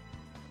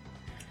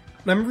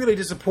 And I'm really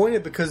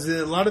disappointed because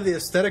a lot of the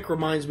aesthetic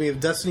reminds me of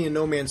Destiny and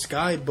No Man's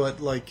Sky, but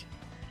like,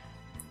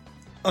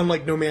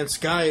 unlike No Man's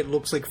Sky, it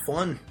looks like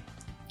fun.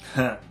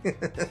 No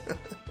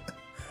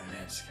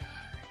Man's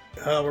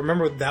Sky.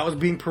 Remember that was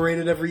being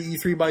paraded every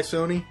E3 by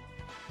Sony?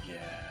 Yeah.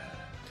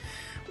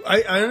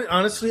 I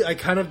honestly, I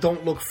kind of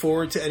don't look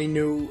forward to any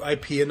new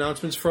IP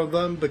announcements from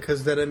them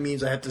because then it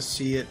means I have to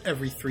see it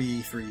every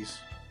 3 E3s.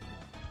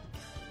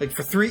 Like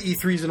for 3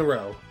 E3s in a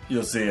row.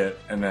 You'll see it,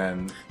 and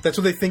then That's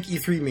what they think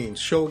E3 means.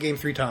 Show a game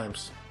 3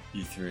 times.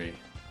 E3.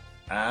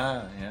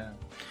 Ah, yeah.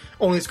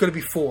 Only it's going to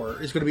be 4.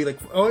 It's going to be like,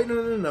 oh, wait,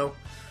 no.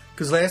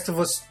 Because Last of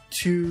Us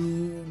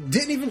 2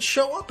 didn't even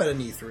show up at an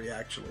E3,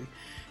 actually.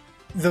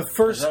 The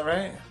first... Is that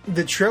right?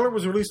 The trailer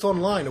was released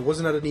online. It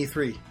wasn't at an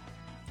E3.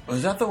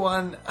 Was that the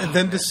one? And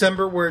then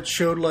December, where it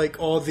showed like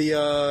all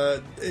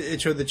the it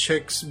showed the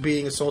chicks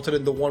being assaulted,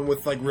 and the one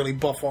with like really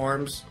buff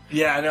arms.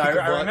 Yeah, no,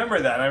 I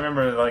remember that. I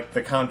remember like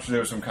there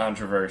was some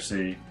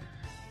controversy,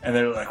 and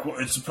they were like, "Well,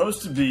 it's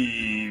supposed to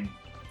be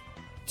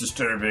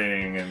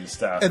disturbing and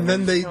stuff." And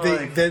then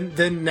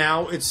then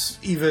now it's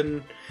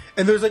even,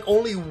 and there's like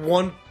only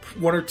one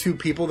or two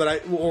people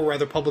that or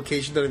rather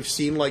publication that I've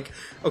seen like,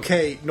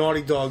 okay,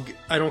 Naughty Dog,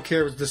 I don't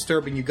care if it's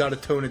disturbing, you got to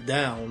tone it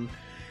down.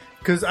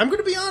 Because I'm going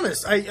to be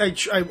honest,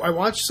 I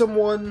watched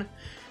someone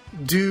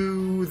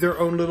do their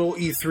own little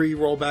E3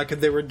 rollback,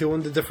 and they were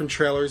doing the different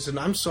trailers, and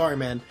I'm sorry,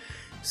 man.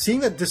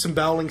 Seeing that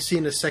disemboweling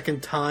scene a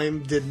second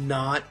time did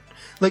not...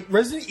 Like,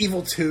 Resident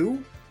Evil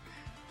 2,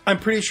 I'm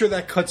pretty sure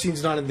that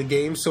cutscene's not in the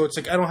game, so it's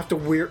like I don't have to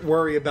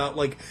worry about,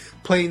 like,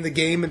 playing the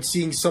game and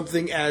seeing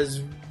something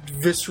as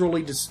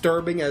viscerally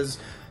disturbing as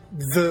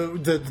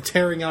the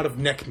tearing out of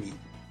neck meat.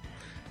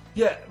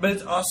 Yeah, but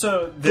it's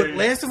also... But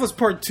Last of Us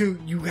Part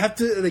 2, you have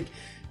to, like...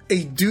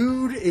 A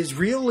dude is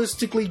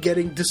realistically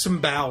getting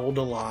disemboweled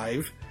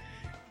alive.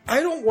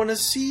 I don't want to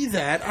see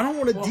that. I don't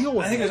want to deal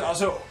with it. I think it's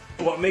also...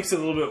 What makes it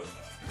a little bit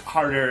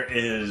harder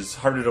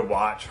to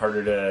watch,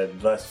 harder to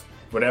less...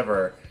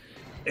 whatever,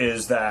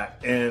 is that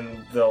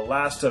in The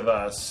Last of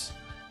Us,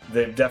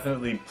 they've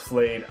definitely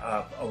played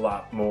up a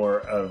lot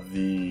more of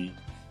the,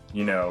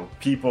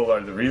 people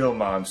are the real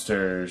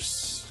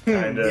monsters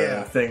kind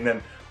of thing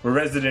than with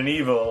Resident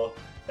Evil.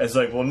 It's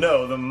like, well,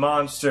 no, the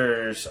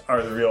monsters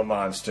are the real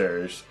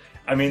monsters.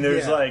 I mean,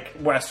 there's like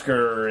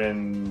Wesker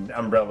and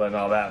Umbrella and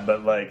all that,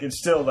 but like it's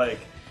still like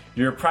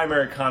your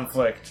primary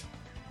conflict.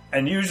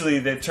 And usually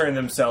they turn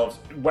themselves.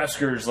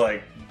 Wesker's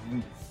like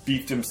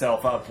beefed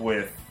himself up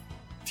with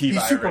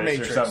T-Virus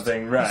or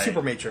something, right? He's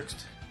super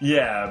matrixed.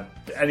 Yeah.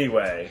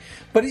 Anyway,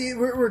 but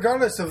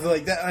regardless of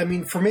like that, I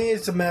mean, for me,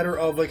 it's a matter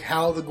of like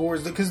how the gore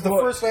is, because the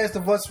first Last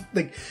of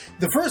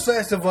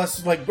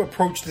Us, like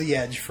approached the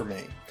edge for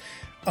me.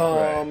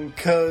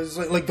 Because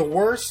like the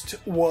worst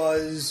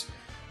was,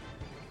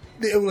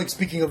 like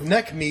speaking of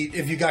neck meat,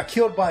 if you got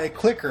killed by a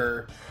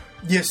clicker,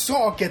 you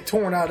saw it get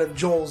torn out of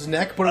Joel's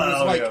neck, but it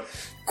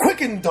was quick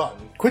and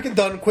done,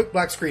 quick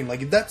black screen.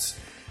 Like that's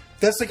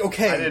like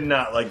okay. I did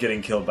not like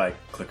getting killed by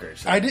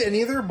clickers. I didn't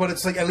either, but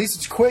it's like at least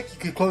it's quick. You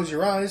could close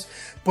your eyes.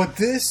 But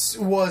this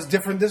was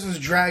different. This was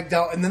dragged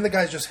out, and then the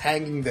guy's just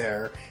hanging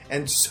there,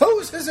 and so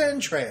is his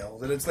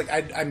entrails, and it's like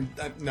I'm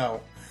no.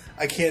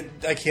 I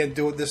can't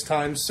do it this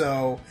time,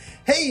 so...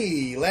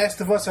 Hey!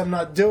 Last of Us I'm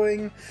not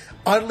doing.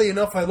 Oddly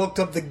enough, I looked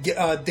up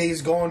the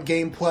Days Gone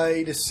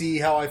gameplay to see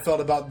how I felt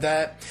about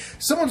that.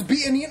 Someone's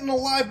being eaten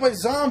alive by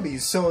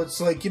zombies, so it's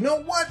like, you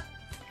know what?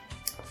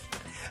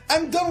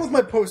 I'm done with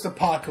my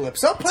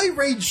post-apocalypse. I'll play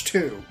Rage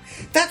 2.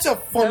 That's a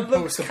fun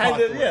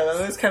post-apocalypse. That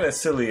looks kind of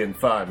silly and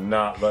fun,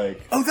 not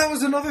like... Oh, that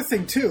was another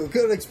thing, too.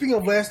 Like, speaking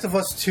of Last of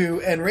Us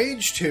 2 and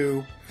Rage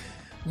 2,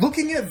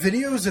 looking at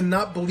videos and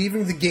not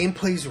believing the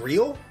gameplay's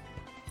real...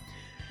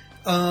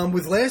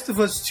 with Last of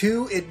Us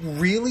 2, it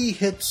really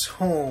hits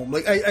home.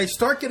 Like, I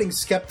start getting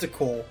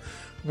skeptical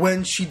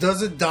when she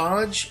does a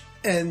dodge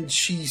and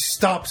she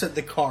stops at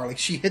the car. Like,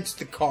 she hits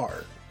the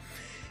car.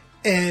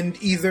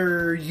 And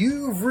either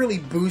you've really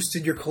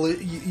boosted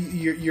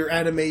your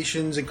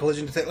animations and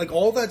collision detect, like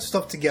all that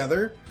stuff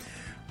together,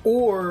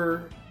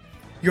 or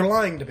you're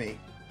lying to me.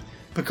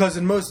 Because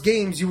in most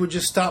games, you would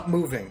just stop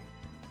moving.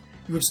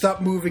 You would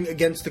stop moving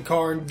against the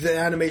car and the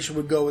animation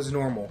would go as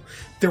normal.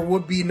 There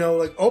would be no,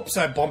 like, oops,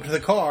 I bumped the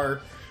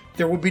car.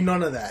 There would be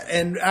none of that.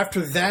 And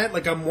after that,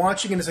 like, I'm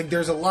watching and it's like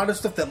there's a lot of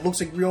stuff that looks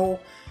like real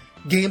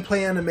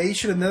gameplay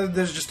animation, and then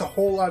there's just a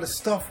whole lot of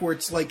stuff where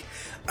it's like,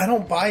 I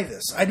don't buy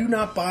this. I do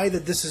not buy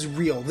that this is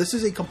real. This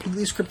is a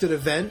completely scripted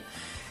event,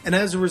 and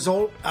as a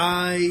result,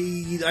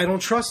 I don't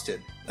trust it.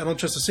 I don't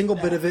trust a single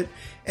bit of it.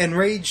 And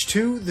Rage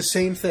 2, the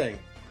same thing.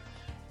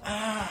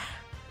 I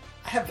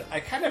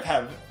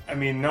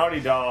mean, Naughty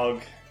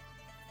Dog,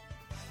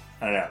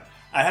 I don't know.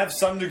 I have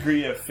some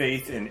degree of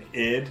faith in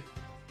id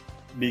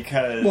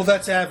because... Well,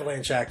 that's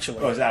Avalanche, actually.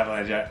 Oh, it's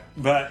Avalanche, yeah.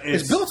 But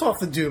it's built off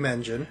the Doom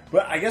engine.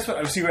 But I guess what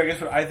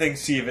I think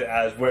see of it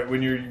as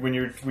when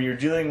you're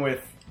dealing with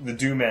the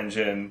Doom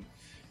engine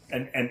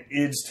and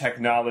id's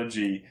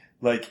technology,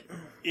 like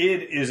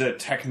id is a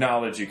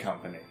technology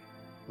company,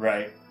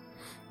 right?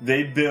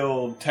 They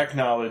build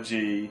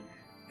technology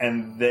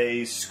and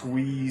they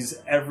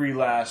squeeze every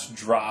last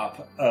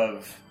drop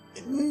of...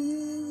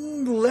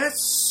 Less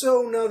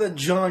so now that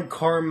John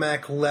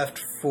Carmack left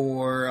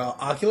for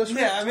Oculus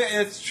Rift. Yeah, I mean,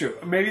 it's true.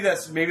 Maybe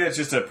that's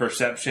just a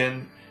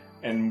perception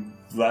and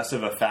less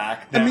of a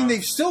fact now. I mean,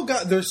 they're still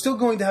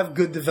going to have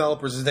good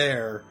developers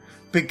there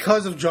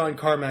because of John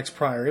Carmack's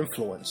prior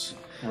influence.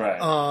 Right.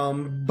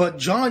 But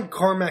John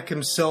Carmack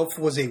himself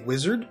was a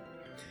wizard.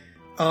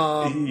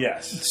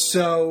 Yes.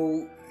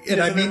 So, and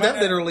Yeah, I so mean there that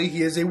might- literally,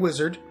 he is a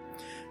wizard.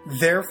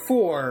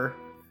 Therefore,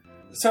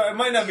 So it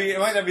might not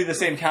be the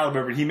same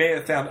caliber, but he may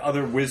have found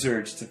other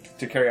wizards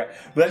to carry out.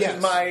 But that's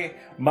Yes.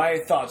 just my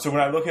thought. So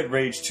when I look at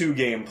Rage 2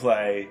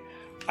 gameplay,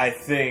 I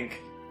think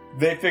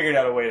they figured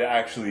out a way to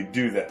actually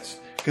do this.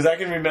 Because I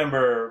can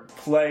remember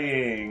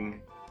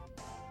playing,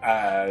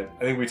 I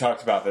think we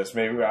talked about this,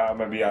 maybe I'm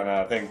going to be on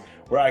a thing,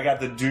 where I got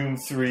the Doom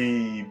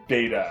 3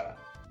 beta,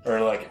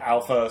 or like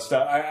alpha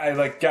stuff. I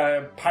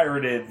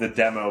pirated the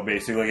demo,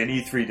 basically, like an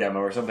E3 demo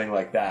or something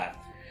like that.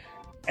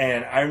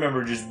 And I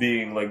remember just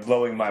being, like,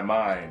 blowing my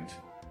mind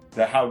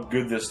that how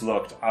good this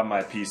looked on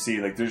my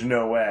PC. Like, there's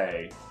no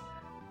way.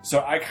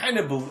 So I kind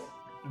of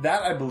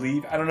I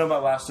believe. I don't know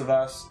about Last of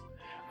Us.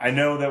 I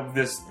know that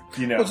this,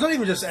 well, it's not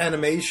even just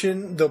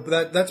animation.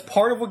 That's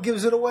part of what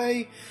gives it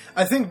away.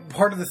 I think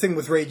part of the thing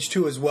with Rage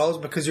 2 as well is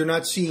because you're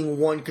not seeing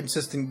one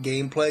consistent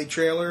gameplay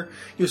trailer.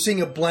 You're seeing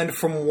a blend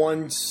from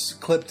one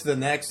clip to the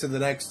next, to the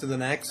next, to the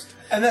next.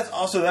 And that's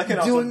also, that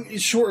can Doing also... a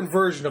shortened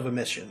version of a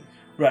mission.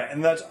 Right,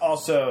 and that's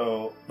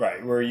also,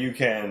 right, where you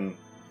can...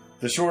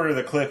 The shorter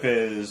the clip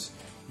is,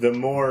 the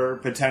more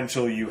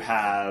potential you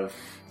have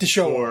To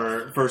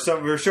show for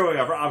showing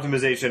up, for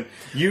optimization.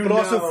 But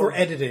also for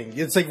editing.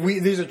 It's like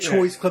these are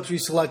choice clips we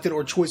selected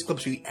or choice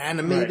clips we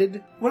animated.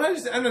 Right. Well,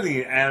 I'm not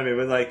thinking animated,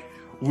 but like,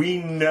 we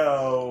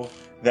know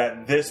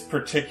that this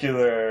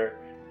particular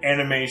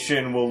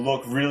animation will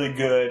look really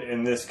good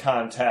in this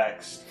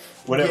context.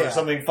 Whenever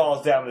something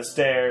falls down the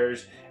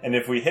stairs, and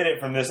if we hit it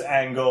from this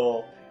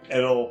angle,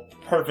 it'll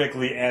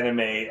perfectly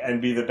animate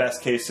and be the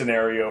best case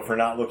scenario for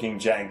not looking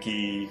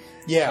janky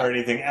or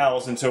anything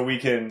else. And so we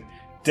can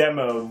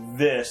demo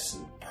this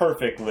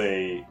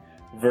perfectly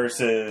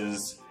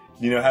versus,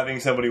 having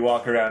somebody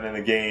walk around in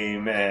a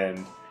game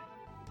and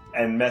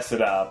mess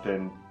it up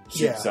and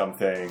shoot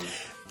something.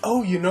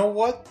 Oh, you know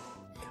what?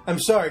 I'm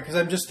sorry, because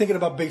I'm just thinking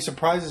about big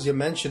surprises you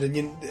mentioned.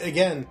 And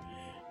again,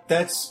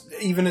 that's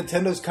even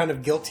Nintendo's kind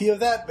of guilty of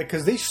that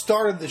because they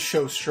started the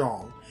show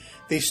strong.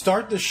 They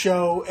start the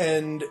show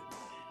and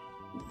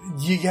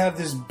you have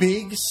this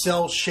big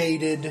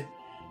cel-shaded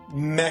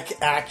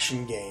mech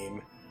action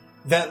game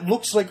that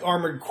looks like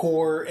Armored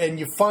Core, and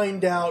you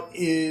find out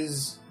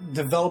is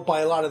developed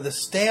by a lot of the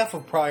staff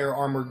of prior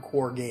Armored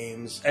Core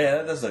games. Yeah,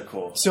 that does look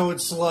cool. So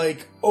it's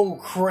like, oh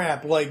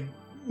crap, like,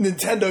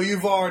 Nintendo,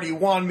 you've already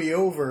won me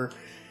over.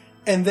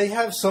 And they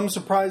have some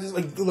surprises,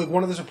 like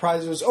one of the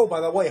surprises was, oh,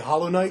 by the way,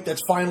 Hollow Knight,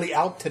 that's finally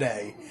out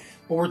today.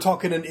 But we're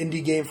talking an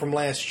indie game from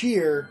last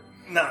year.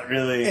 Not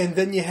really. And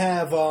then you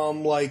have, oh,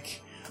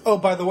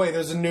 by the way,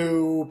 there's a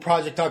new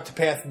Project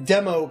Octopath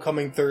demo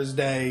coming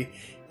Thursday,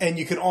 and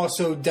you can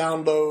also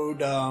download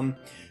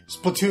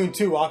Splatoon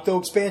 2 Octo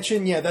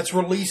Expansion. Yeah, that's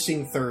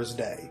releasing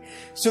Thursday.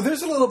 So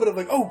there's a little bit of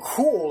like, oh,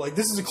 cool, like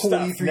this is a cool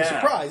Stuff E3 now.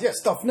 surprise. Yeah,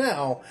 stuff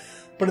now.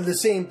 But at the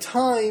same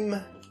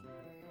time,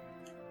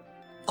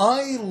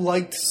 I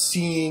liked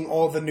seeing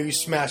all the new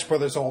Smash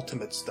Bros.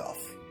 Ultimate stuff.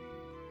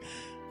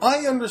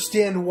 I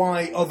understand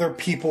why other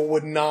people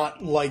would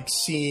not like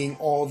seeing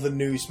all the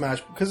new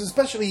Smash, because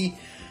especially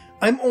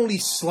I'm only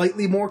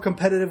slightly more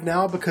competitive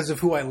now because of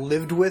who I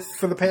lived with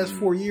for the past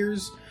 4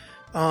 years.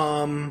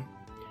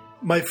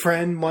 My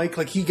friend Mike,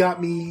 like, he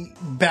got me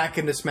back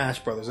into Smash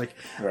Brothers. Like,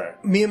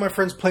 me and my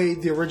friends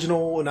played the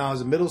original when I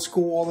was in middle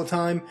school all the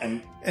time,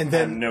 and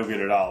then I'm no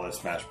good at all at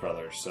Smash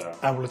Brothers. So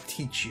I will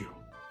teach you.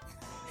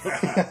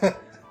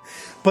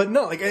 But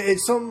no, like,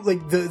 it's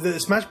the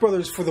Smash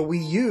Brothers for the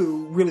Wii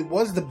U really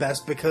was the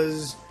best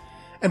because,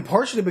 and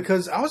partially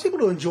because I was able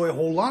to enjoy a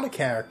whole lot of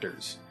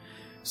characters.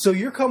 So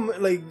you're coming,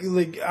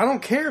 like I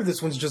don't care if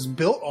this one's just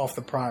built off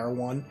the prior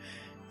one,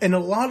 and a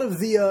lot of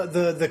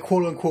the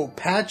quote unquote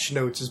patch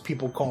notes, as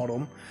people called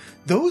them,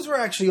 those were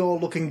actually all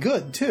looking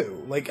good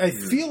too. Like, I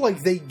feel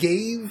like they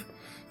gave,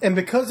 and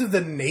because of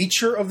the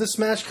nature of the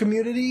Smash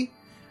community,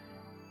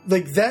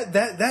 like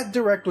that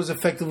direct was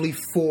effectively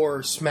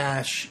for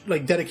Smash,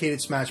 like dedicated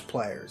Smash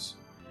players,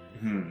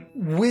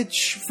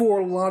 which for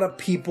a lot of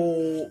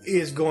people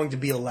is going to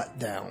be a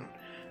letdown.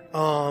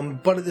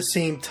 But at the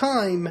same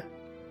time,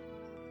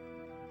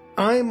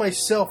 I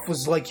myself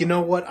was like, you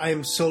know what? I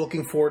am so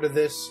looking forward to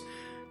this.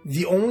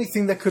 The only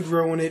thing that could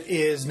ruin it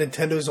is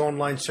Nintendo's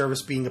online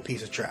service being a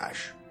piece of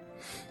trash.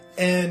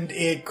 And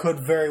it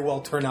could very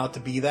well turn out to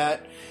be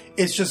that.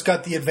 It's just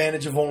got the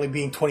advantage of only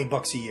being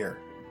 $20 a year.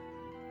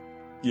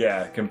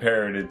 yeah,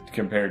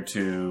 compared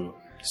to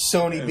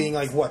Sony being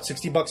like, what,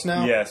 $60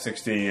 now? Yeah,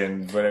 60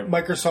 and whatever.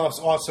 Microsoft's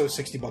also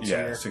 $60 a Yeah,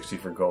 year. 60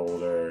 for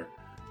gold or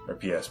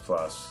PS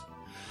Plus.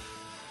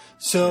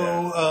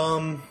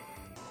 So,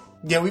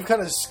 Yeah, we've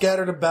kind of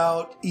scattered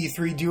about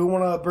E3. Do you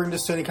want to bring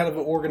this to any kind of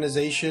an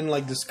organization,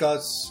 like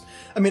discuss...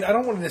 I mean, I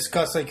don't want to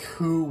discuss, like,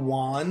 who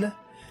won,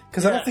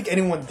 because I don't think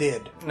anyone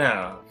did.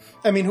 No.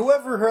 I mean,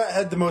 whoever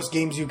had the most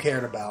games you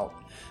cared about.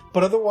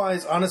 But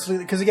otherwise, honestly,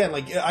 because again,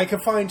 like, I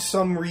could find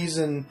some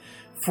reason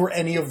for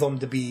any of them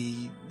to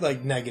be,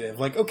 like,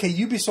 negative. Like, okay,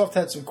 Ubisoft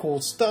had some cool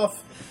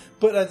stuff,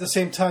 but at the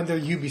same time, they're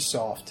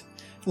Ubisoft.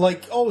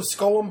 Like, oh,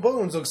 Skull and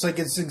Bones looks like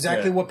it's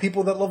exactly what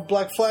people that love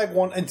Black Flag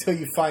want until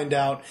you find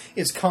out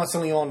it's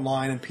constantly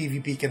online and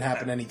PvP can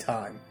happen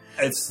anytime.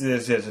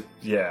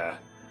 Yeah.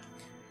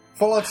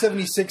 Fallout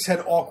 76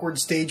 had awkward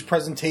stage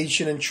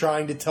presentation and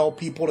trying to tell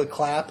people to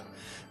clap.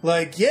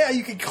 Like, yeah,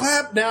 you can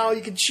clap now,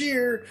 you can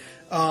cheer.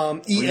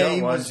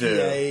 EA was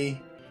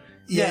EA.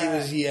 EA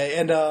was EA.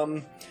 And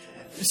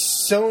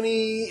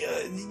Sony,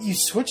 you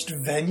switched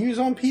venues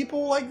on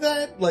people like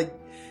that? Like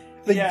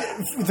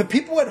the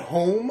people at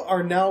home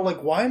are now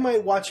like, why am I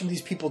watching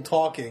these people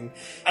talking?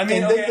 I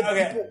mean,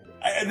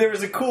 there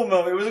was a cool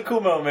moment. It was a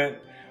cool moment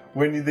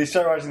when they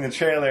start watching the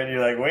trailer and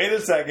you're like, wait a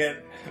second,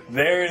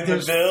 they're in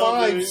the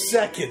building. 5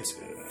 seconds.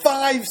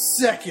 5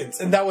 seconds.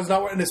 And that was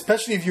not what, and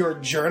especially if you're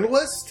a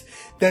journalist,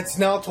 that's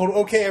now told,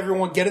 okay,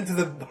 everyone, get into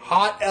the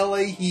hot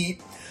LA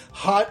heat,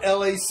 hot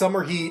LA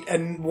summer heat,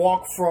 and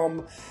walk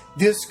from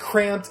this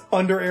cramped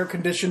under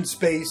air-conditioned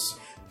space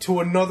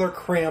to another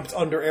cramped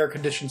under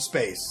air-conditioned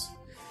space.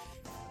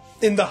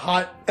 In the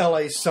hot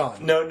LA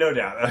sun. No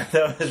doubt.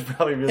 That was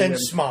probably really... And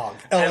smog.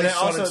 LA and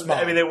sun also, and smog.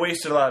 I mean, they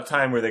wasted a lot of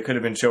time where they could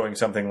have been showing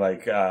something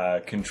like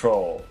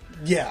Control.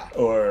 Yeah.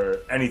 Or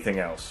anything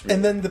else. Really.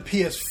 And then the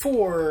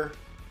PS4...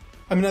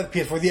 I mean, not the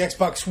PS4, the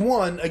Xbox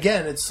One,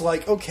 again, it's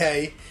like,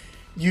 okay,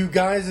 you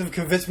guys have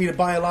convinced me to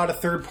buy a lot of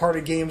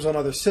third-party games on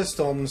other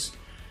systems.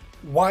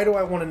 Why do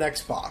I want an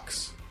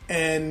Xbox?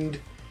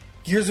 And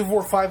Gears of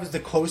War 5 is the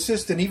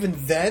closest, and even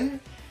then...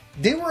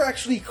 they were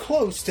actually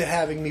close to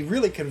having me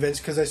really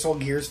convinced because I saw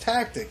Gears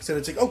Tactics. And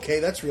it's like, okay,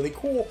 that's really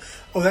cool.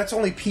 Oh, that's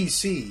only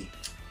PC.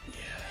 Yeah.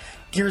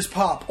 Gears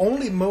Pop,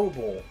 only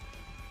mobile.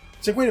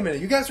 It's like, wait a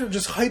minute, you guys are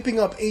just hyping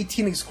up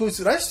 18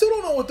 exclusives. I still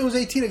don't know what those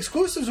 18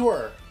 exclusives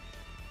were.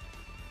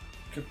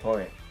 Good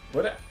point.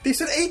 What? They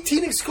said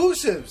 18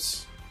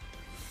 exclusives.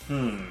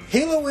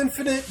 Halo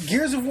Infinite,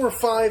 Gears of War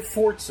 5,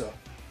 Forza.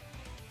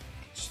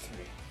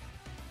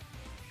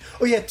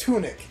 Oh yeah,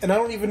 Tunic, and I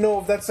don't even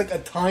know if that's like a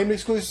timed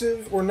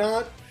exclusive or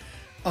not.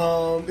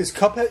 Is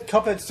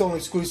Cuphead still an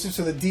exclusive?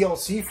 So the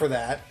DLC for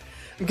that,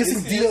 I'm guessing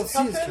DLC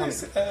is coming.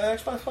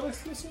 Xbox One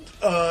exclusive?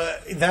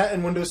 That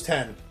and Windows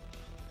 10.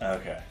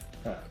 Okay.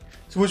 Huh.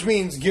 So which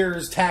means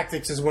Gears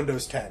Tactics is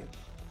Windows 10.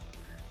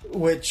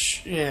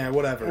 Which, yeah,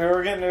 whatever.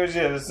 We're getting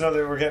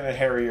a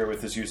hairier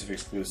with this use of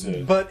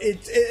exclusive. But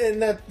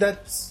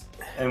that's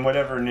and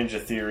whatever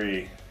Ninja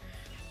Theory.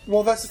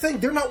 Well, that's the thing.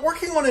 They're not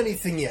working on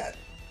anything yet.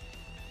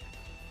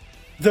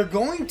 They're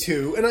going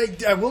to,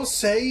 and I will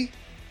say,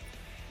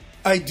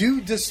 I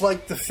do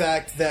dislike the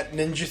fact that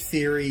Ninja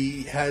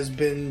Theory has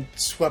been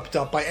swept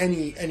up by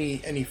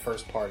any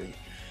first party.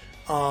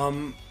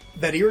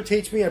 That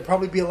irritates me. I'd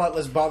probably be a lot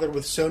less bothered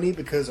with Sony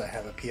because I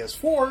have a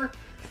PS4,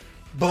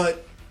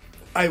 but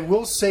I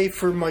will say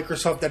for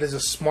Microsoft that is a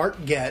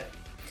smart get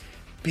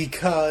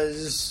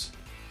because,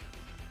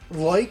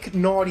 like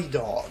Naughty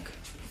Dog,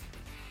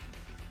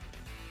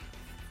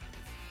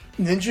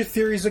 Ninja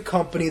Theory is a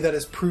company that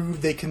has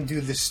proved they can do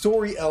the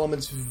story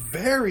elements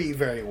very,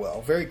 very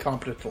well, very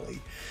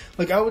competently.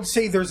 Like, I would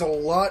say there's a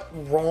lot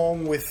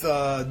wrong with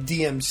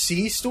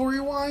DMC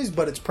story-wise,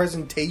 but its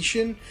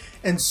presentation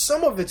and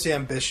some of its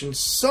ambition,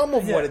 some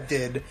of what it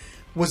did,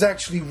 was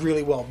actually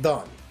really well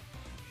done.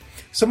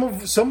 Some of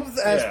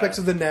the aspects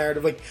of the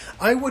narrative, like,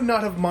 I would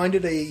not have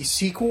minded a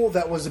sequel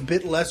that was a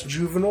bit less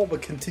juvenile,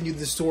 but continued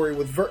the story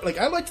with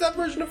I liked that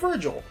version of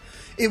Virgil.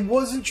 It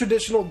wasn't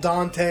traditional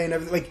Dante and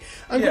everything. Like,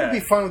 I'm going to be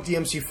fine with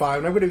DMC5,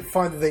 and I'm going to be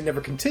fine that they never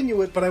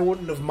continue it, but I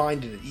wouldn't have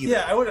minded it either.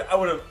 Yeah, I would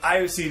have.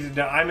 I see.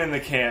 Now, I'm in the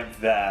camp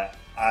that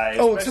I.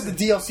 Oh, except the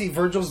DLC.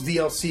 Virgil's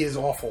DLC is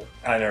awful.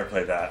 I never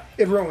played that.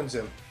 It ruins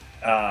him.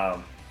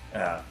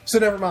 Yeah. So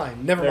never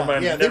mind. Never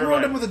mind. Yeah, they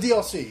ruined him with the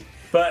DLC.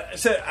 But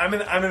so I'm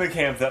in the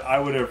camp that I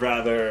would have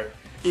rather.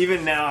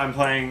 Even now, I'm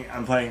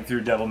playing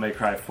through Devil May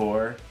Cry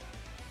 4,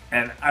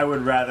 and I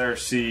would rather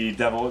see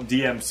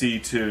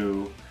DMC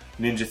 2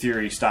 Ninja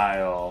Theory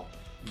style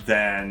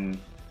than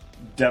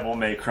Devil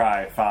May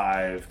Cry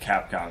 5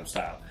 Capcom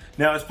style.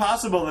 Now, it's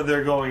possible that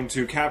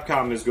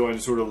Capcom is going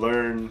to sort of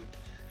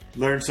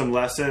learn some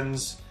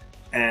lessons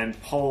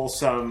and pull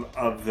some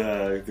of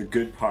the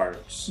good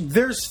parts.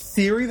 There's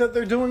theory that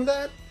they're doing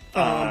that.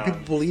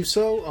 People believe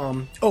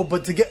so.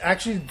 But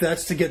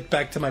that's to get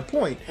back to my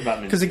point.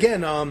 Because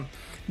again,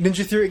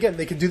 Ninja Theory, again,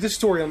 they could do this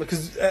story on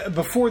because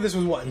before this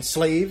was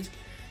Enslaved.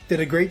 Did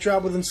a great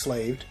job with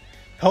Enslaved.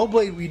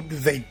 Hellblade,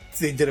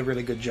 they did a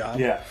really good job.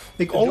 Yeah,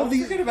 like all of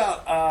these. Forget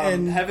about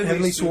and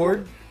Heavenly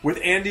Sword with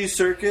Andy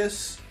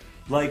Serkis,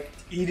 like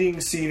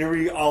eating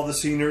scenery, all the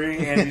scenery,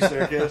 Andy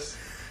Serkis.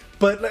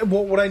 But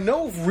what I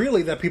know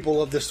really that people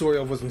love the story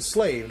of was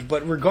Enslaved.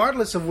 But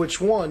regardless of which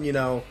one,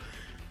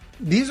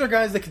 these are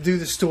guys that can do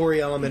the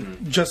story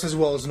element just as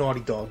well as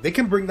Naughty Dog. They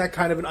can bring that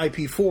kind of an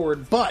IP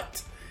forward,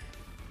 but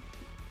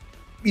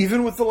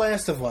even with The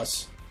Last of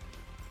Us,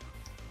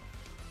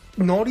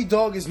 Naughty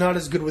Dog is not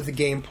as good with the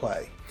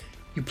gameplay.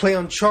 You play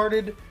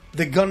Uncharted,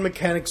 the gun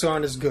mechanics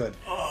aren't as good.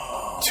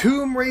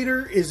 Tomb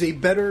Raider is a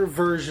better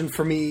version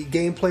for me,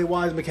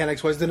 gameplay-wise,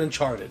 mechanics-wise, than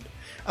Uncharted.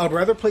 I would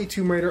rather play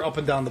Tomb Raider up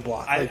and down the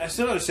block. I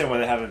still don't understand why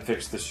they haven't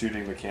fixed the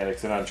shooting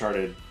mechanics in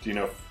Uncharted,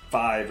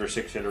 5 or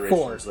 6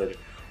 iterations later.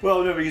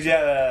 Well, no, because you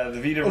had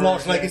the Vita version.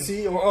 Lost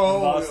Legacy?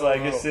 Lost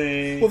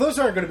Legacy. Well, those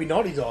aren't going to be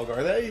Naughty Dog,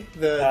 are they?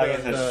 I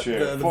guess that's true.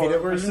 The Vita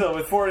version? Still,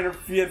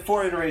 you had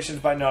 4 iterations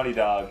by Naughty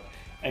Dog,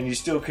 and you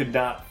still could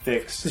not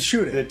fix the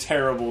shooting. The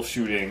terrible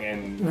shooting.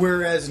 And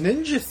whereas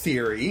Ninja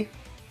Theory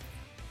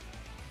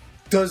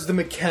does the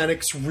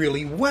mechanics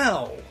really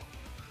well.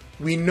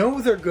 We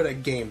know they're good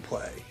at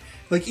gameplay.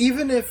 Like,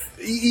 even if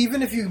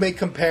you make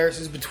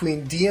comparisons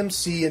between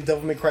DMC and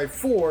Devil May Cry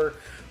 4,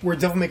 where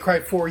Devil May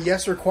Cry 4,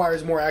 yes,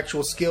 requires more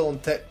actual skill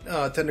and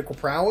technical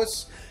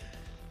prowess,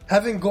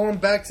 having gone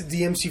back to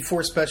DMC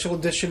 4 Special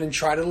Edition and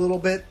tried it a little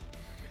bit,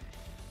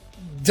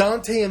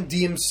 Dante and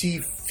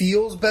DMC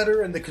feels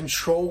better and the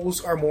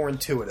controls are more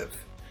intuitive.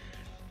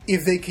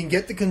 If they can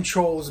get the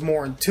controls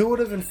more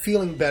intuitive and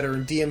feeling better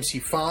in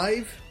DMC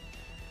 5,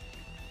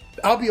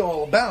 I'll be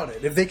all about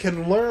it. If they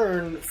can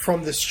learn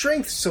from the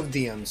strengths of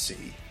DMC,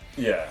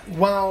 yeah,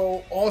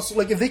 while also,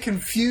 like, if they can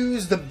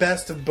fuse the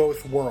best of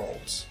both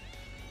worlds,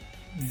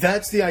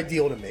 that's the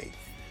ideal to me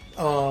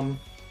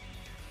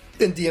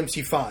in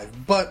DMC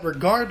 5. But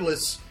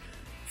regardless,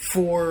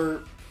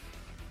 for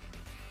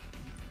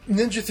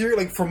Ninja Theory,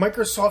 like, for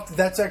Microsoft,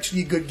 that's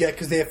actually a good get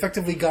because they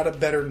effectively got a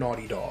better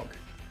Naughty Dog.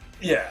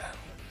 Yeah.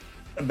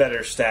 A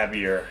better,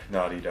 stabbier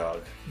Naughty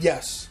Dog.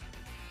 Yes.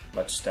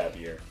 Much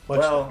stabbier.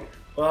 Stabbier.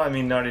 Well, I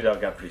mean, Naughty Dog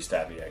got pretty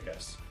stabby, I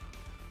guess.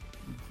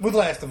 With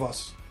Last of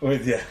Us. But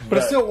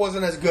it still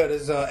wasn't as good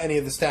as any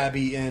of the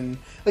stabby in...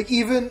 Like,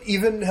 even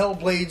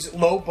Hellblade's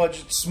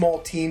low-budget, small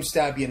team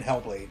stabby in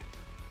Hellblade.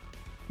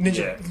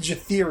 Ninja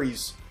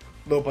Theory's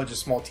low-budget,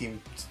 small team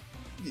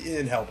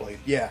in Hellblade.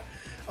 Yeah.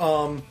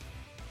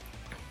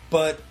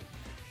 But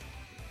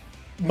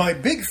my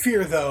big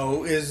fear,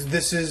 though, is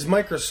this is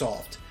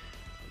Microsoft.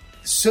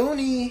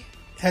 Sony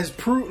has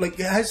proved... Like,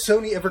 has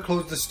Sony ever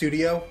closed the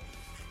studio?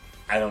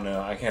 I don't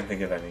know. I can't think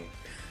of any.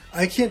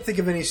 I can't think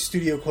of any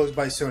studio closed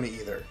by Sony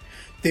either.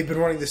 They've been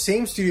running the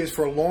same studios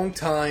for a long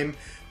time.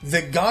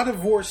 The God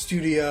of War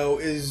studio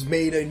is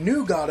made a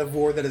new God of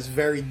War that is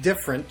very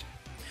different.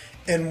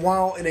 And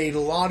while in a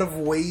lot of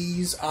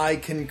ways I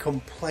can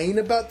complain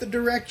about the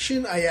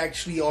direction, I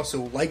actually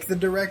also like the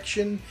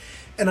direction.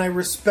 And I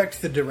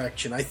respect the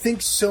direction. I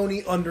think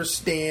Sony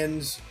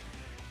understands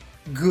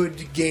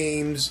good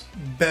games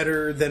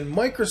better than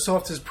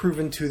Microsoft has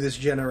proven to this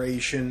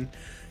generation.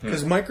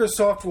 Because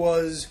Microsoft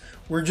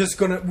we're just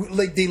going to...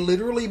 Like, they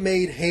literally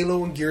made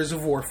Halo and Gears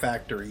of War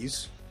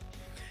factories.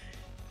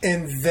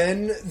 And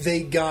then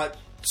they got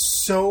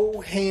so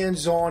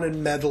hands-on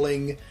and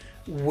meddling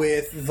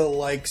with the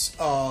likes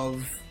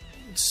of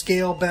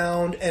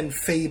Scalebound and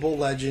Fable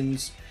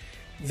Legends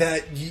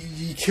that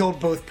you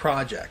killed both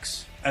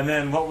projects. And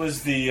then what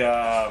was the...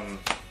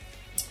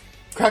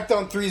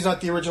 Crackdown 3 is not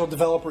the original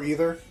developer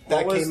either.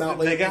 That came out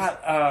later. They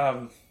got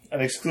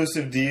an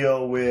exclusive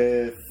deal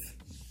with...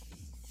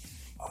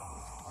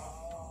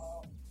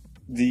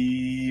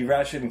 the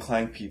Ratchet and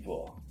Clank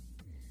people.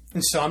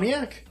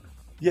 Insomniac?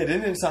 Yeah,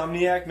 didn't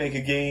Insomniac make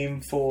a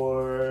game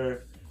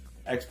for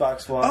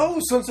Xbox One? Oh,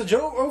 Sunset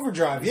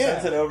Overdrive, yeah.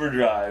 Sunset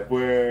Overdrive,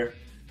 where...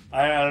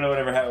 I don't know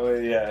whatever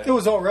happened, yeah. It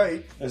was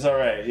alright. It was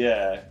alright,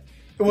 yeah.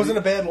 It wasn't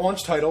a bad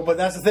launch title, but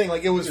that's the thing,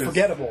 like, it was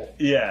forgettable.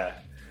 Yeah.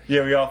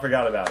 Yeah, we all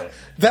forgot about it.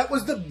 That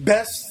was the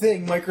best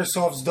thing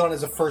Microsoft's done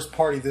as a first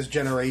party this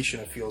generation,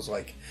 it feels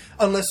like.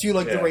 Unless you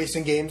like the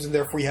racing games and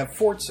therefore you have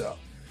Forza.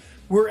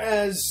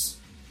 Whereas...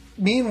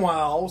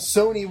 Meanwhile,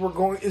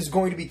 Sony is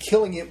going to be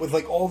killing it with,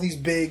 like, all these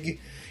big...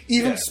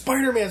 Even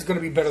Spider-Man's going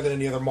to be better than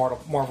any other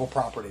Marvel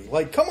property.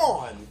 Like, come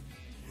on.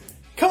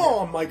 Come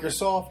on,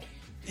 Microsoft.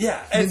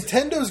 Yeah.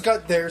 Nintendo's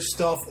got their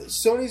stuff.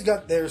 Sony's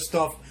got their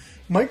stuff.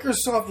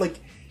 Microsoft,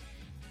 like...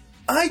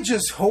 I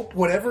just hope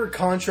whatever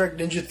contract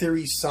Ninja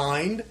Theory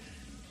signed,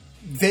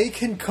 they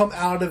can come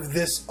out of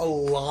this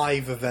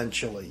alive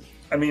eventually.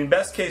 I mean,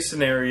 best case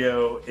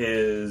scenario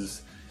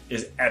is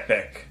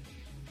Epic...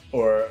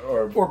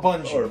 Or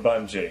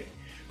Bungie.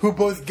 Who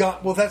both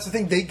got... Well, that's the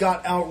thing. They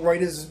got out right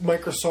as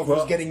Microsoft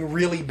was getting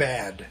really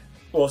bad.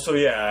 Well, so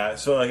yeah.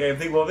 So, like, I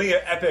think of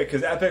Epic,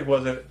 because Epic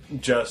wasn't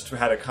just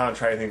had a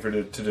contract, I think,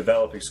 to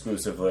develop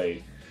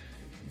exclusively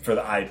for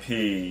the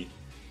IP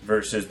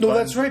versus... No,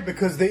 that's right,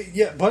 because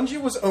Bungie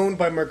was owned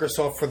by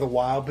Microsoft for the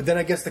while, but then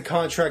I guess the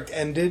contract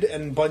ended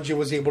and Bungie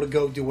was able to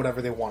go do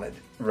whatever they wanted.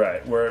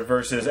 Right, where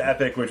versus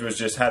Epic, which was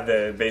just had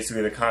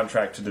basically the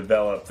contract to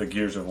develop the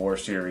Gears of War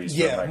series.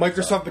 Yeah,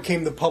 Microsoft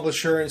became the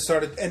publisher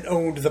and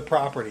owned the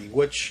property,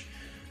 which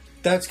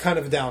that's kind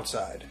of a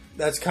downside.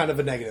 That's kind of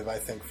a negative, I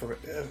think,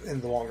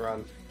 in the long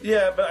run.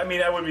 Yeah, but I mean,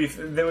 that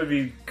would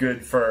be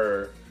good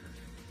for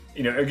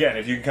again,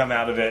 if you can come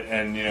out of it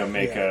and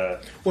make Yeah.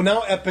 Well,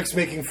 now Epic's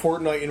making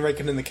Fortnite and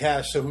raking in the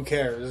cash, so who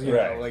cares?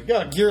 Right. Like,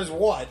 yeah, Gears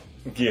what?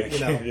 yeah,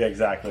 yeah,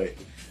 exactly.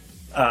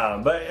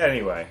 But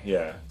anyway,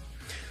 yeah.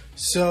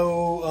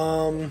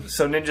 So,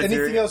 So Ninja anything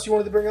Theory. else you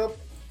wanted to bring up?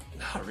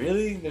 Not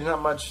really. There's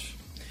not much.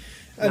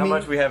 I mean-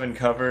 Much we haven't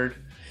covered.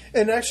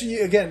 And actually,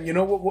 again, you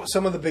know what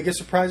some of the biggest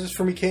surprises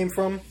for me came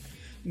from?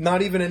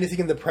 Not even anything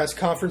in the press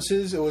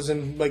conferences. It was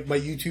in like my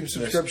YouTube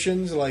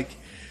subscriptions, like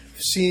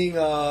seeing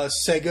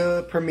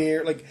Sega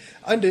premiere. Like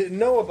I didn't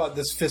know about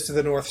this Fist of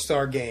the North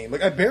Star game.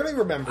 Like I barely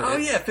remember Oh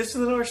it. yeah, Fist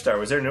of the North Star.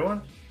 Was there a new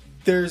one?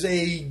 There's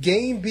a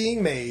game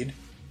being made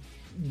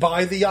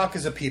by the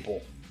Yakuza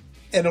people,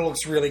 and it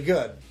looks really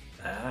good.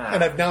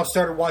 And I've now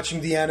started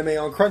watching the anime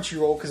on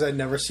Crunchyroll because I'd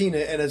never seen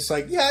it, and it's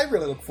like, yeah, I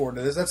really look forward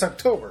to this. That's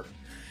October.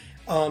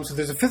 So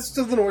there's a Fist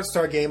of the North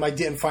Star game I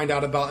didn't find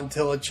out about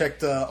until I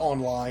checked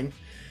online.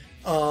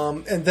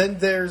 And then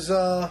there's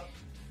I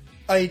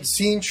had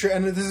seen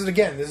and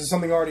this is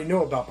something I already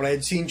knew about, but I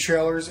had seen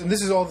trailers, and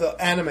this is all the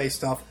anime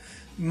stuff.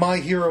 My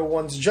Hero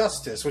One's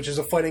Justice, which is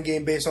a fighting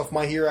game based off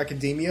My Hero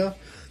Academia.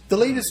 The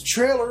latest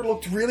trailer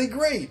looked really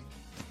great,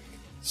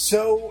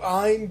 so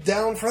I'm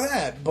down for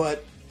that.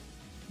 But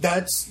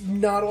that's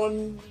not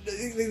on.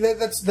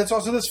 That's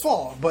also this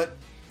fall. But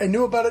I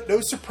knew about it.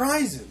 No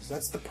surprises.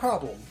 That's the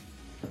problem.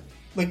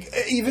 Like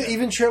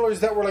even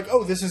trailers that were like,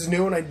 oh, this is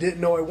new, and I didn't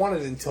know I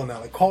wanted it until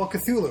now. Like Call of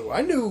Cthulhu. I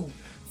knew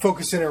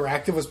Focus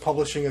Interactive was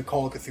publishing a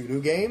Call of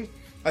Cthulhu game.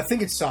 I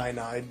think it's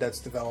Cyanide that's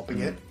developing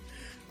it.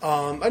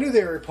 I knew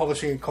they were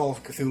publishing a Call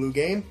of Cthulhu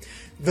game.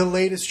 The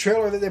latest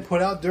trailer that they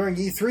put out during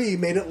E3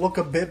 made it look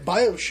a bit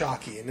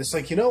Bioshocky, and it's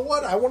like, you know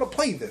what? I want to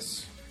play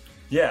this.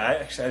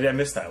 Yeah, I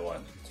missed that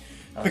one.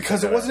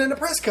 Because it wasn't in a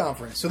press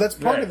conference. So that's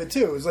part of it,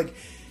 too. It's like,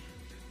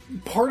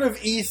 part of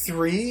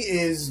E3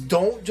 is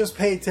don't just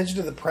pay attention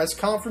to the press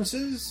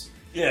conferences.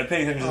 Yeah,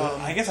 paying attention.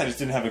 I guess I just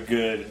didn't have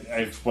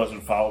I just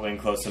wasn't following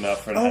close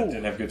enough, and I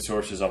didn't have good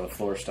sources on the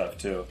floor stuff,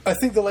 too. I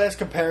think the last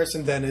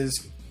comparison, then,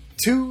 is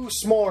two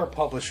smaller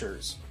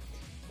publishers.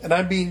 And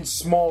I mean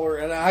smaller,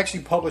 and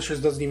actually publishers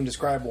doesn't even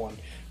describe one.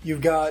 You've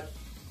got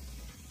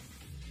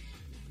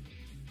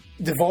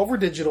Devolver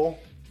Digital,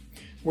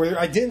 where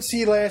I didn't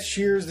see last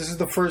year's, this is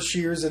the first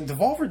year's, and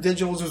Devolver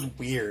Digital's was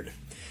weird.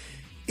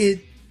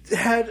 It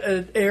had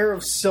an air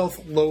of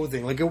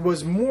self-loathing. Like, it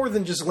was more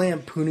than just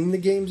lampooning the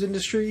games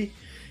industry.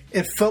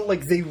 It felt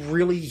like they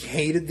really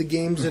hated the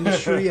games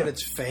industry and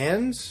its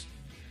fans.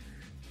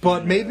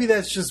 But maybe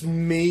that's just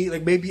me.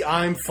 Like, maybe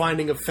I'm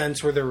finding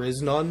offense where there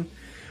is none.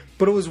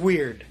 But it was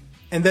weird.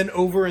 And then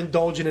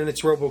overindulgent in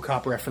its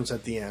RoboCop reference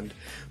at the end.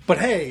 But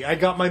hey, I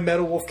got my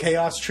Metal Wolf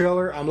Chaos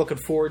trailer. I'm looking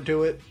forward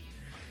to it.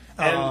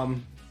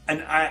 And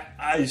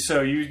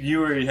so you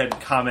already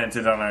had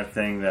commented on our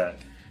thing that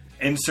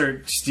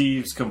insert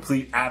Steve's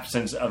complete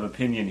absence of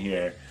opinion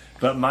here,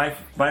 but my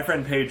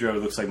friend Pedro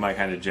looks like my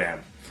kind of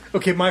jam.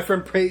 Okay, my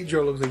friend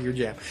Pedro looks like your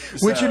jam.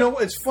 Which,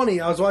 it's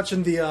funny. I was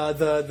watching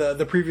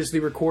the previously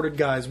recorded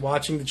guys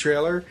watching the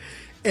trailer,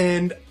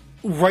 and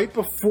right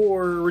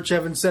before Rich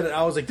Evans said it,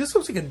 I was like, this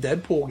looks like a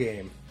Deadpool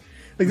game.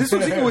 Like, this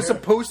looks like it was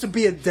supposed to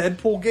be a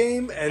Deadpool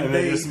game, and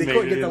they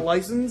couldn't get the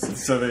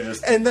license. So they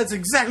just... And that's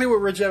exactly what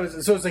Rich Evans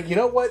said. So it's like, you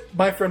know what?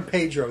 My friend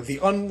Pedro, the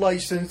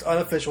unlicensed,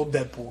 unofficial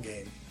Deadpool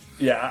game.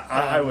 Yeah,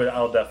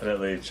 I'll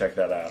definitely check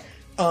that out.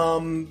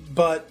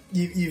 But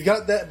you've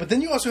got that. But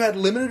then you also had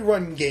limited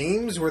run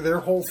games where their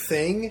whole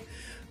thing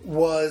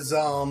was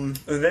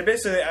they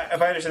basically,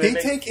 if I understand, they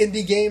take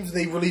indie games and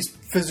they release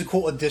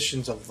physical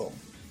editions of them,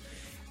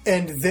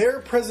 and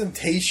their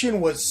presentation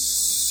was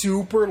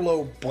super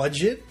low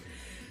budget.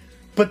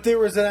 But there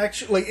was an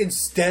actual, like,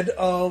 instead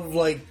of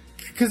like,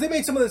 because they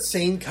made some of the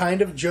same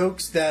kind of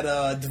jokes that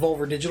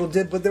Devolver Digital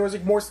did, but there was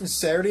like more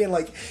sincerity and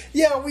like,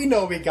 yeah, we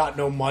know we got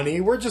no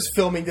money. We're just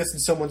filming this in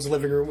someone's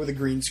living room with a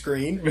green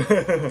screen,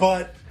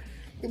 but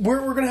we're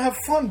going to have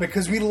fun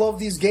because we love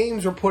these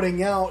games we're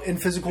putting out in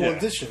physical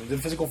editions, in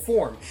physical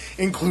form,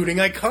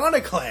 including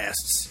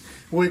Iconoclasts,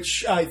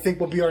 which I think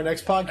will be our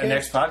next podcast. Our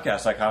next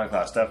podcast,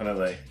 Iconoclast,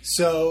 definitely.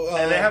 So,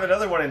 and they have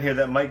another one in here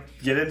that might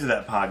get into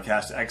that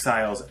podcast,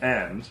 Exile's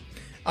End.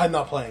 I'm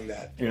not playing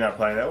that. You're not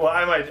playing that? Well,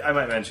 I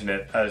might mention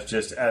it as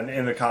just, and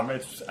in the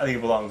comments, I think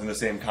it belongs in the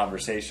same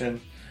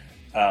conversation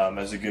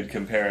as a good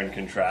compare and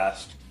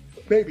contrast.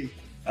 Maybe.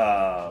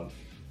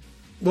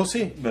 We'll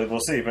see. But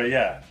we'll see. But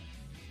yeah.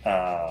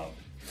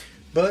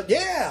 But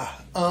yeah.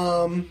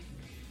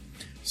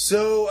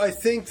 So I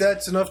think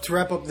that's enough to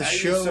wrap up the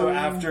show. So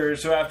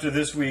after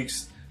this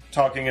week's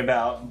talking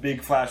about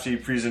big flashy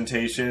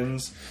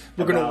presentations,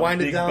 we're going to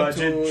wind it down big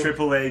budget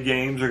AAA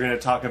games. We're going to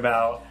talk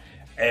about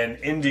an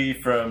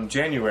indie from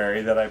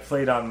January that I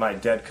played on my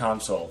dead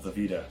console, the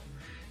Vita.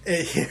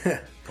 Yeah.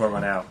 Pour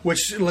one out.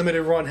 Which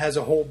Limited Run has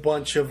a whole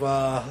bunch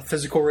of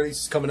physical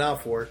releases coming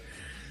out for.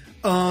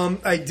 I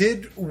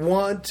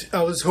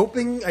was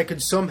hoping I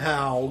could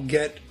somehow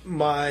get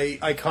my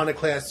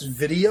Iconoclast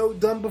video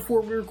done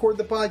before we record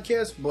the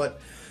podcast, but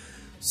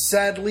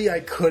sadly I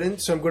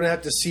couldn't, so I'm going to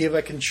have to see if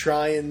I can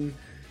try and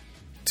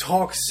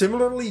talk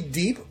similarly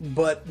deep,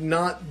 but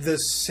not the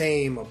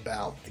same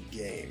about the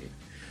game.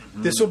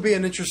 This will be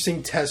an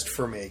interesting test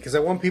for me because I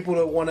want people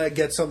to want to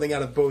get something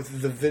out of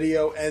both the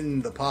video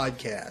and the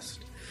podcast.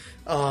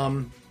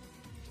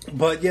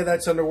 But yeah,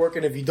 that's under work.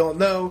 And if you don't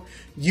know,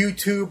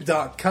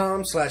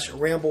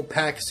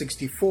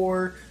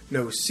 youtube.com/RamblePack64,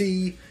 no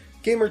C,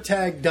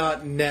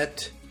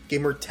 gamertag.net,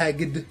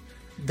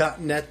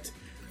 gamertagged.net,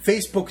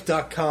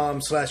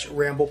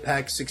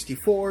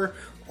 Facebook.com/RamblePack64,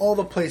 all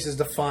the places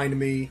to find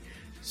me.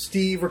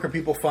 Steve, where can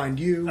people find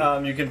you?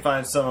 You can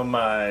find some of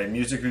my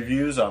music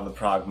reviews on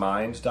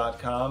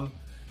theprogmind.com.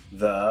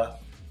 The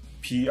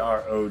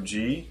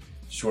PROG,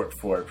 short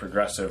for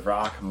Progressive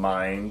Rock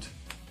Mind.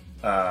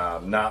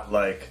 Not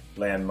like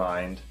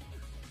landmine,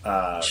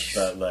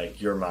 but like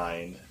your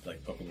mind,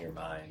 like open your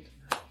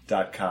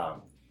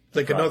mind.com.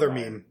 Like another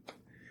meme.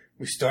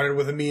 We started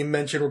with a meme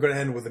mention, we're going to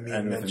end with a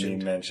meme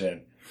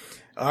mention.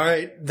 All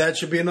right, that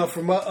should be enough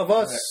of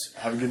us.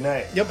 Have a good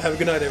night. Yep, have a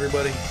good night,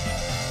 everybody.